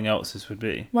what everything else's would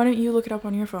be. Why don't you look it up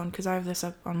on your phone? Because I have this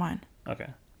up on mine. Okay.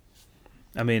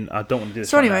 I mean, I don't want to do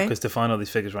this now, because to find all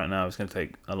these figures right now is going to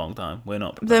take a long time. We're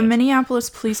not prepared. The Minneapolis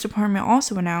Police Department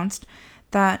also announced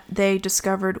that they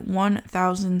discovered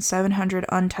 1,700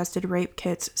 untested rape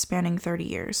kits spanning 30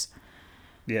 years.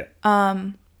 Yeah.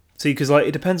 See, because like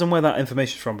it depends on where that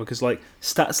information's from, because like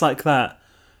stats like that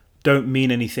don't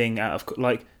mean anything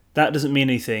that doesn't mean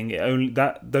anything.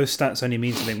 Those stats only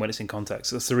mean something when it's in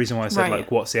context. That's the reason why I said like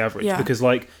what's the average? Yeah. Because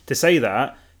like to say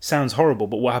that sounds horrible,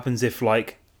 but what happens if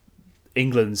like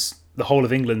the whole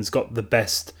of England's got the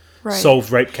best solved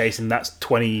rape case, and that's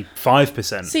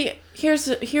 25%? See,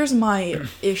 here's my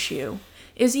issue.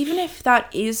 Is even if that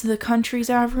is the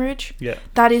country's average,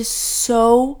 that is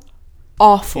so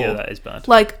awful. Yeah, that is bad.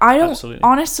 Like I don't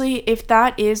honestly, if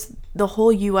that is the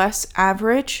whole US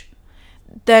average,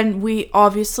 then we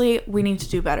need to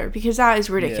do better, because that is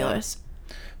ridiculous.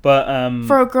 Yeah. But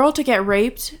for a girl to get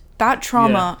raped, that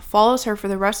trauma follows her for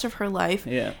the rest of her life.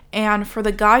 Yeah. And for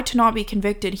the guy to not be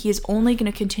convicted, he is only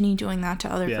going to continue doing that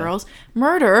to other girls.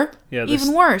 Murder,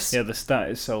 even worse. Yeah, the stat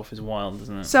itself is wild,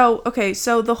 isn't it? So, okay,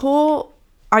 so the whole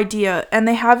idea, and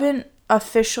they haven't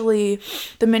officially,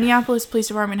 the Minneapolis Police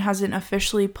Department hasn't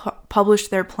officially published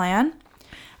their plan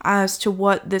as to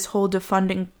what this whole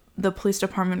defunding the police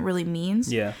department really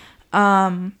means. Yeah.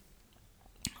 But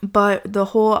the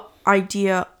whole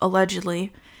idea,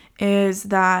 allegedly, is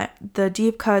that the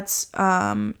deep cuts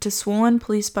to swollen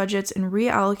police budgets and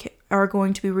are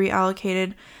going to be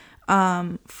reallocated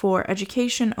for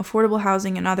education, affordable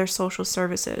housing, and other social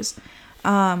services.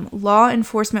 Law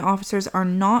enforcement officers are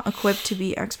not equipped to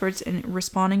be experts in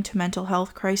responding to mental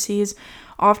health crises,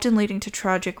 often leading to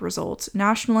tragic results.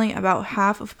 Nationally, about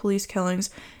half of police killings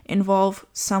involve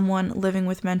someone living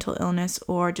with mental illness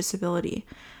or disability.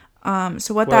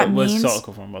 So what that means... Where's this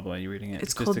article from, by the way? You're reading it?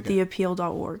 It's called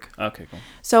theappeal.org. Okay, cool.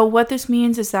 So what this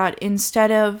means is that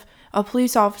instead of a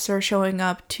police officer showing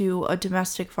up to a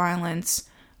domestic violence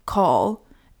call,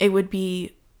 it would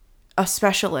be a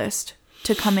specialist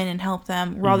to come in and help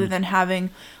them, rather than having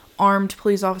armed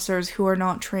police officers who are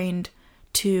not trained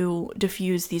to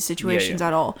diffuse these situations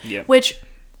at all. Yeah. Which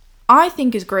I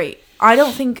think is great. I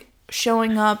don't think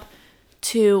showing up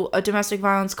to a domestic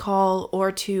violence call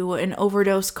or to an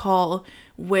overdose call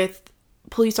with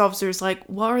police officers, like,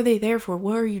 what are they there for?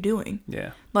 What are you doing?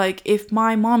 Yeah. Like, if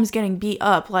my mom's getting beat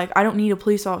up, like, I don't need a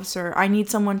police officer. I need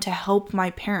someone to help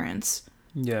my parents.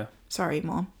 Yeah. Sorry,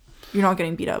 Mom. You're not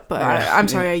getting beat up, but I'm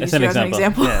sorry I used you as an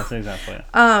example. Yeah, it's an example,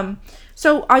 yeah.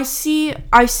 So I see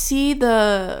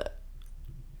the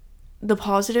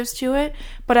positives to it,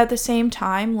 but at the same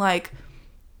time, like,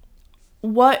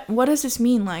 what does this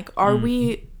mean? Like, are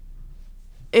we,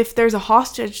 if there's a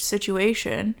hostage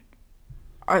situation,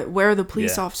 where are the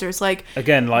police officers? Like,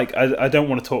 again, like, I don't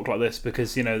want to talk like this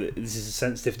because, you know, this is a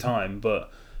sensitive time,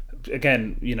 but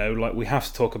again, you know, like, we have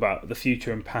to talk about the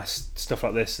future and past stuff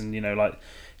like this, and, you know, like,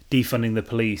 defunding the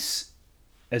police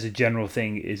as a general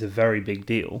thing is a very big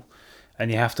deal, and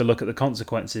you have to look at the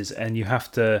consequences, and you have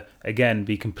to, again,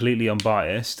 be completely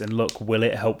unbiased and look, will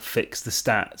it help fix the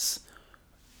stats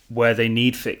where they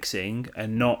need fixing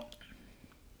and not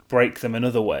break them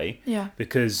another way? Yeah.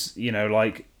 Because, you know,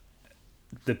 like,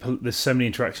 there's so many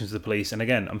interactions with the police, and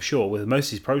again, I'm sure with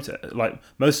most of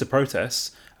the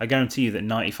protests, I guarantee you that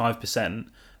 95%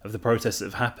 of the protests that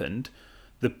have happened,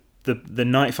 the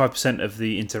 95% of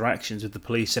the interactions with the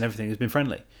police and everything has been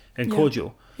friendly and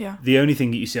cordial. Yeah. The only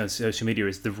thing that you see on social media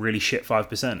is the really shit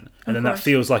 5%, and then that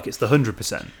feels like it's the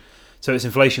 100%. So it's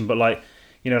inflation, but, like,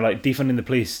 you know, like, defunding the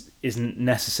police isn't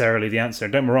necessarily the answer.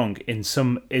 Don't get me wrong, in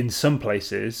some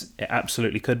places it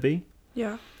absolutely could be.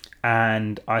 Yeah.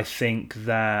 And I think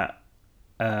that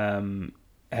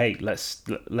hey, let's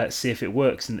see if it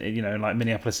works. And, you know, like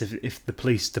Minneapolis, if the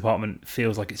police department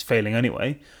feels like it's failing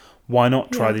anyway, why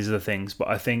not try these other things? But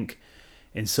I think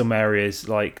in some areas,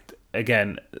 like,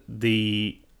 again,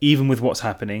 even with what's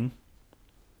happening,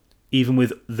 even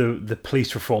with the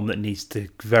police reform that needs to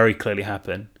very clearly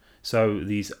happen, so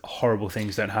these horrible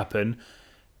things don't happen.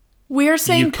 We are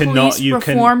saying police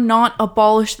reform, not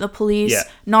abolish the police,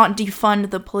 not defund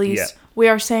the police. Yeah. We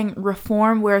are saying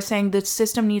reform. We are saying the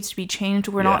system needs to be changed.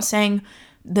 We're not saying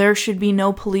there should be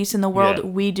no police in the world. Yeah.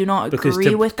 We do not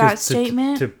agree with that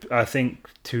statement. I think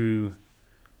to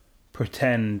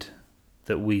pretend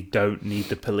that we don't need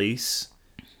the police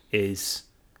is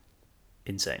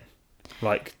insane.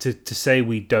 Like, to say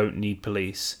we don't need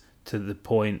police to the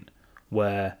point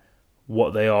where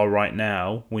what they are right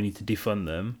now, we need to defund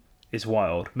them, is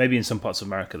wild. Maybe in some parts of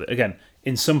America. Again,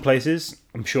 in some places,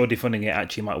 I'm sure defunding it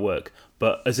actually might work.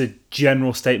 But as a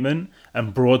general statement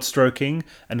and broad stroking,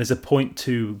 and as a point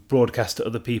to broadcast to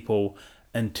other people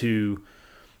and to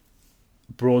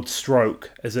broad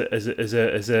stroke as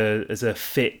a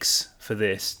fix for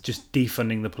this, just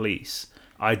defunding the police,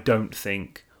 I don't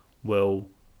think will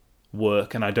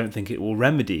work, and I don't think it will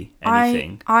remedy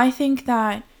anything. I think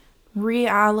that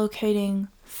reallocating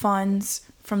funds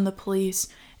from the police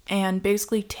and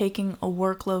basically taking a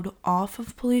workload off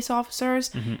of police officers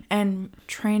and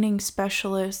training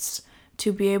specialists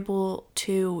to be able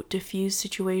to diffuse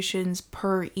situations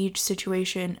per each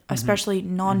situation, especially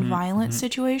non-violent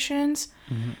situations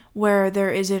where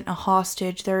there isn't a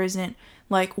hostage, there isn't,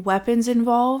 like, weapons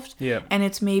involved, and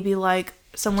it's maybe like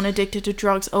someone addicted to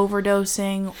drugs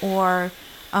overdosing, or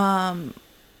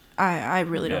I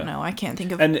really don't know. I can't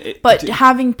think of but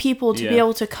having people to be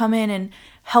able to come in and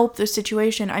help the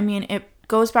situation. I mean, it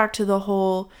goes back to the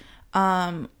whole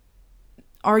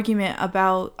argument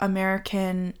about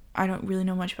American, I don't really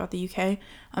know much about the UK,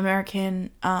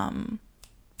 American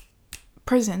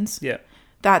prisons. Yeah.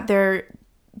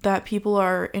 That people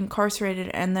are incarcerated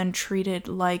and then treated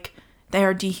like they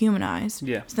are dehumanized.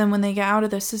 Yeah. So then when they get out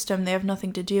of the system, they have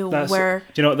nothing to do. Do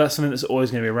you know what? That's something that's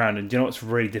always going to be around. And do you know what's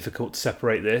really difficult to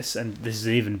separate this? And this is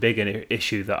an even bigger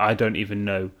issue that I don't even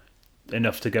know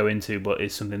enough to go into, but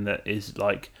is something that is,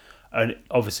 like,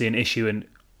 obviously an issue and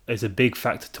is a big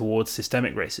factor towards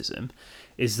systemic racism,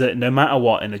 is that no matter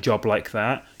what in a job like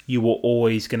that, you are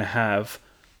always going to have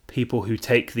people who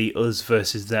take the us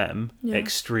versus them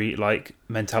extreme, like,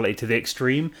 mentality to the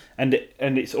extreme, and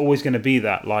it's always going to be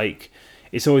that, like,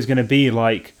 it's always going to be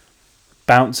like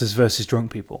bouncers versus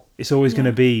drunk people. It's always going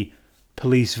to be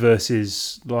police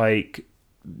versus like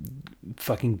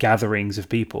fucking gatherings of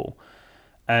people.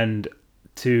 And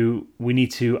we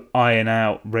need to iron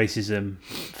out racism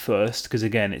first, because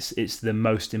again, it's the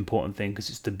most important thing, because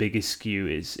it's the biggest skew.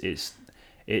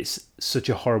 It's such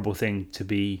a horrible thing to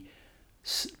be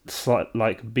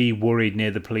be worried near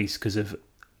the police because of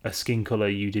a skin color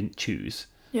you didn't choose.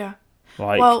 Yeah.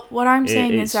 Like, well, what I'm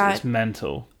saying is that it's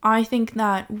mental. I think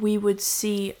that we would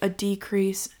see a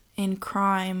decrease in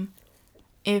crime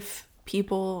if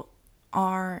people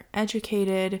are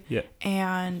educated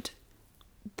and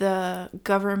the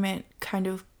government kind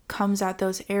of comes at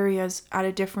those areas at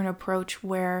a different approach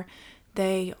where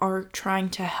they are trying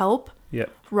to help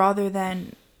rather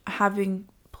than having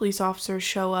police officers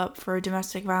show up for a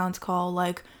domestic violence call.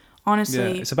 Like,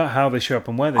 honestly, it's about how they show up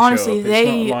and where they honestly, show up.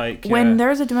 It's not like, when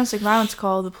there's a domestic violence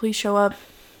call, the police show up,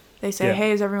 they say,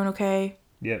 hey, is everyone okay?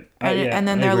 And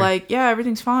then they're like, yeah,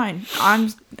 everything's fine.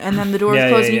 And then the door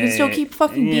is closed and you can still keep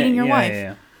fucking beating your wife.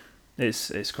 Yeah.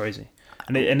 It's crazy.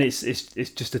 And it's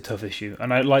just a tough issue.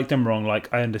 And I, like, them wrong,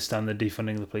 like, I understand the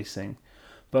defunding of the police thing.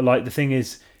 But like, the thing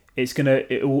is,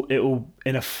 it will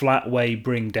in a flat way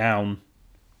bring down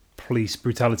police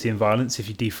brutality and violence if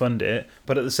you defund it,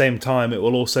 but at the same time it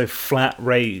will also flat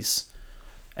raise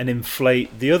and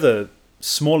inflate the other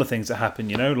smaller things that happen,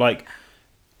 like,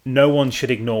 no one should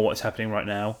ignore what's happening right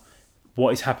now.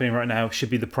 What is happening right now should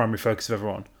be the primary focus of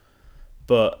everyone.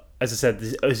 But as I said,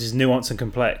 this is nuanced and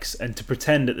complex, and to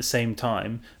pretend at the same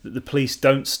time that the police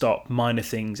don't stop minor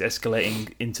things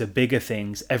escalating into bigger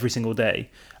things every single day,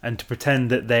 and to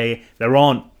pretend that there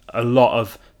aren't a lot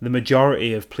of the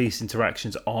majority of police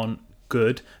interactions aren't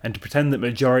good, and to pretend that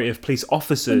majority of police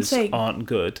officers aren't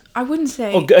good. I wouldn't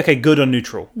say... Okay, good or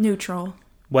neutral. Neutral.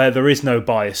 Where there is no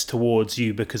bias towards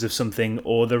you because of something,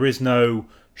 or there is no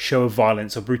show of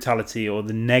violence or brutality or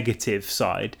the negative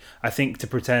side. I think to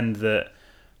pretend that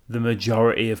the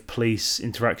majority of police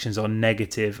interactions are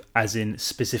negative, as in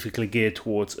specifically geared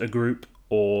towards a group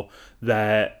or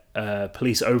their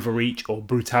police overreach or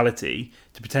brutality,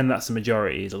 to pretend that's the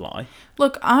majority is a lie.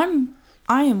 Look, I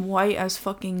am white as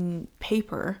fucking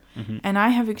paper, and I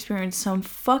have experienced some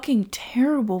fucking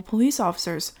terrible police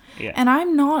officers. Yeah. And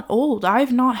I'm not old.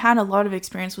 I've not had a lot of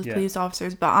experience with police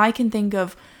officers, but I can think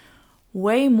of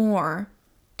way more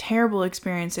terrible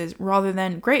experiences rather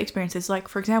than great experiences. Like,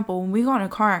 for example, when we got in a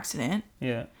car accident,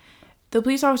 the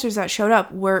police officers that showed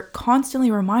up were constantly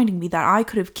reminding me that I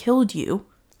could have killed you.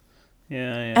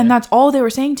 And that's all they were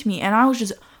saying to me, and I was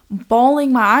just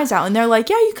bawling my eyes out, and they're like,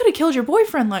 yeah, you could have killed your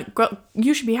boyfriend, like,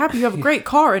 you should be happy you have a great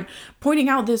car, and pointing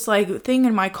out this like thing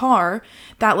in my car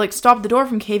that like stopped the door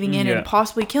from caving in and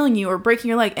possibly killing you or breaking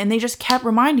your leg. And they just kept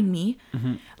reminding me,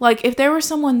 like, if there was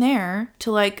someone there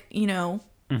to, like, be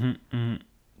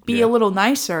a little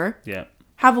nicer,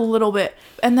 have a little bit.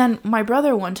 And then my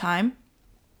brother one time,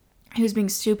 he was being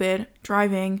stupid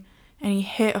driving, and he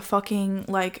hit a fucking,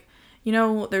 like,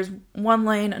 there's one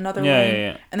lane, another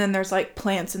lane, and then there's like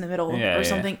plants in the middle or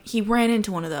something. He ran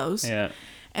into one of those.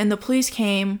 And the police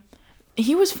came.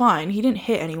 He was fine. He didn't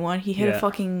hit anyone. He hit a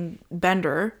fucking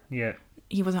bender.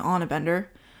 He wasn't on a bender,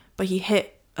 but he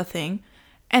hit a thing.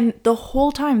 And the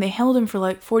whole time they held him for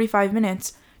like 45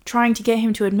 minutes trying to get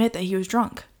him to admit that he was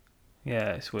drunk.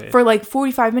 Yeah, it's weird. For like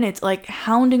 45 minutes, like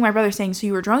hounding my brother, saying, so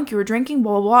you were drunk, you were drinking,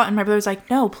 blah, blah, blah. And my brother's like,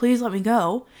 no, please let me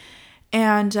go.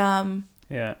 And, did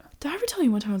I ever tell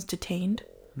you one time I was detained?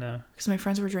 No. Because my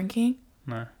friends were drinking?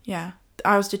 No. Yeah.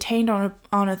 I was detained on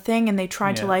a thing, and they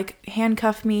tried to like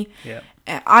handcuff me. Yeah.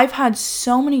 I've had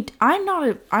so many. I'm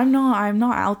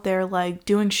not out there like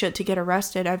doing shit to get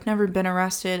arrested. I've never been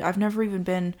arrested. I've never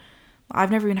even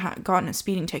gotten a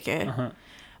speeding ticket.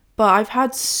 But I've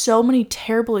had so many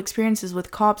terrible experiences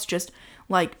with cops just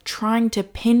like trying to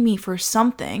pin me for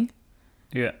something.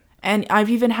 Yeah. And I've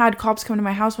even had cops come to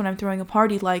my house when I'm throwing a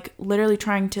party, like, literally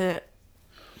trying to,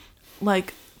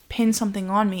 like, pin something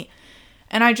on me.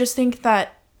 And I just think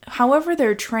that however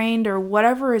they're trained or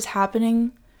whatever is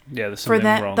happening there's for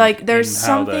them, wrong like, there's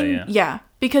something,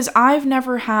 because I've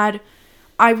never had,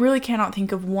 I really cannot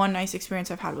think of one nice experience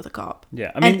I've had with a cop.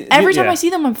 Yeah, I mean, and every time I see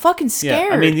them, I'm fucking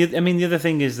scared. Yeah, I mean, the other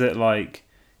thing is that, like,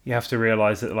 you have to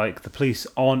realize that, like, the police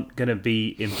aren't going to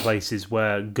be in places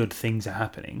where good things are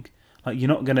happening. Like, you're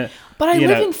not gonna. But I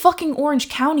live in fucking Orange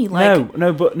County. Like,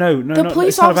 no. The police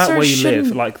it's not about where you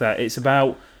live like that. It's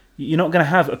about, you're not gonna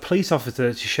have a police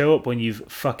officer to show up when you've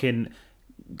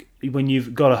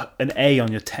got an A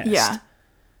on your test. Yeah.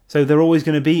 So they're always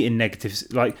going to be in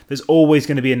negatives. Like, there's always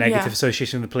going to be a negative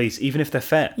association with the police, even if they're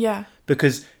fair. Yeah.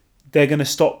 Because they're going to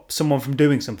stop someone from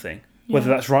doing something. whether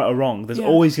that's right or wrong. There's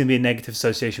always going to be a negative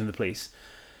association with the police.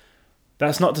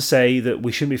 That's not to say that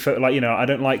we shouldn't be I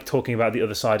don't like talking about the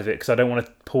other side of it because I don't want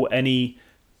to pull any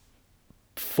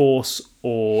force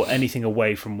or anything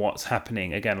away from what's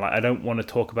happening. Again, like I don't want to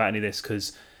talk about any of this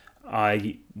because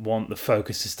I want the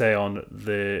focus to stay on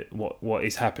what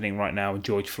is happening right now with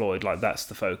George Floyd. Like that's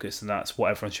the focus and that's what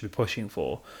everyone should be pushing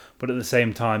for. But at the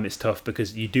same time, it's tough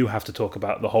because you do have to talk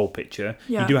about the whole picture.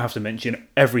 Yeah. You do have to mention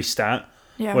every stat,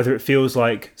 whether it feels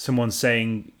like someone's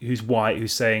saying who's white,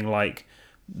 who's saying like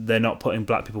they're not putting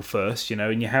black people first,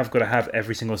 and you have got to have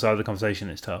every single side of the conversation.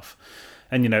 It's tough.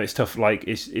 And, it's tough. Like,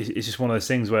 it's just one of those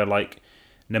things where, like,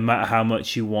 no matter how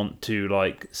much you want to,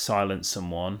 like, silence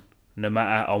someone, no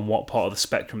matter on what part of the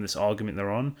spectrum of this argument they're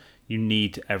on, you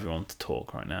need everyone to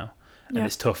talk right now. And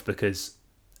it's tough because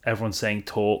everyone's saying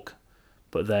talk,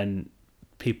 but then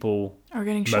people are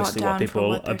getting shot down for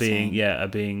what they're saying. Are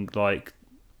being, like,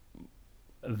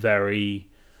 very,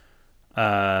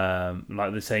 like,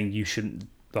 they're saying you shouldn't,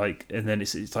 like, and then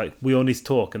it's like we all need to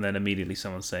talk, and then immediately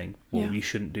someone's saying, well, you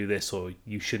shouldn't do this, or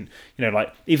you shouldn't,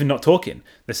 like, even not talking,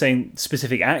 they're saying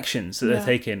specific actions that they're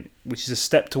taking, which is a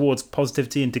step towards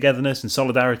positivity and togetherness and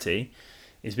solidarity,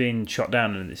 is being shot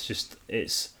down. And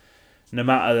it's no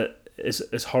matter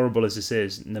as horrible as this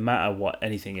is, no matter what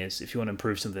anything is, if you want to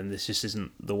improve something, this just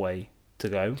isn't the way to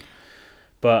go.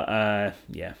 But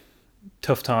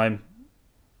tough time.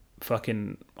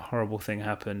 Fucking horrible thing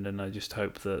happened, and I just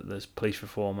hope that there's police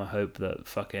reform. I hope that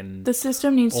fucking the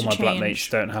system needs to change. All my black mates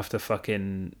don't have to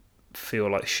fucking feel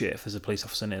like shit if there's a police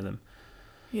officer near them.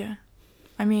 Yeah,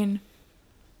 I mean,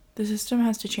 the system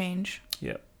has to change.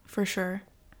 Yep, for sure.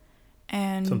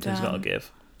 And something's gotta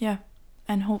give. Yeah,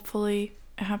 and hopefully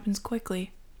it happens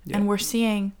quickly. Yep. And we're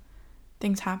seeing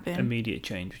things happen. Immediate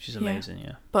change, which is amazing.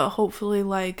 Yeah. But hopefully,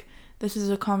 like, this is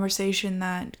a conversation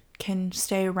that can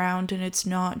stay around, and it's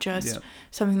not just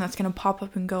something that's going to pop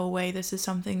up and go away. This is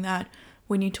something that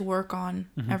we need to work on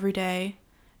every day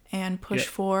and push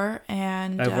for.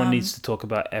 And everyone needs to talk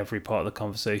about every part of the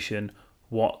conversation.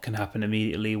 What can happen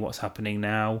immediately? What's happening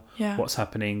now? What's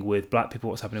happening with black people?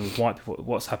 What's happening with white people?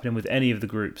 What's happening with any of the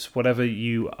groups? Whatever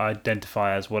you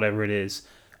identify as, whatever it is,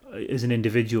 as an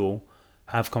individual,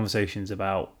 have conversations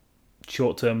about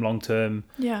short-term, long-term,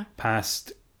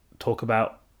 past. Talk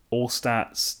about all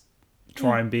stats.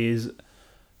 Try and be as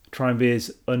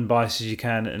unbiased as you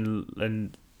can,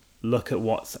 and look at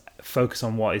focus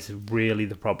on what is really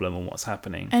the problem and what's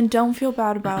happening. And don't feel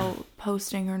bad about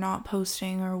posting or not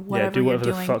posting or whatever do whatever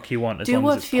you're doing. The fuck you want. As do long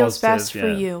what as it's feels positive,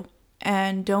 best for you,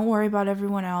 and don't worry about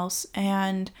everyone else.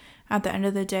 And at the end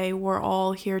of the day, we're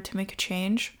all here to make a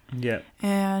change. Yeah.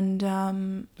 And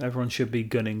everyone should be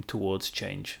gunning towards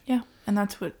change. Yeah, and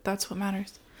that's what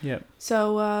matters. Yeah.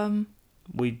 So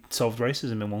we solved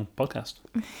racism in one podcast.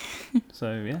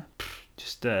 So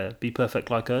just be perfect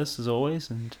like us as always,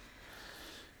 and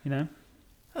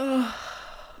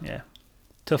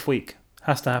tough week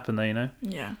has to happen though.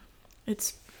 Yeah,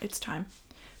 it's time.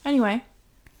 Anyway,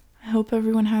 I hope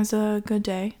everyone has a good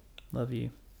day. Love you.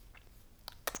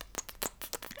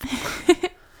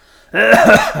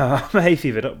 I'm hay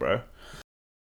fevered up, bro.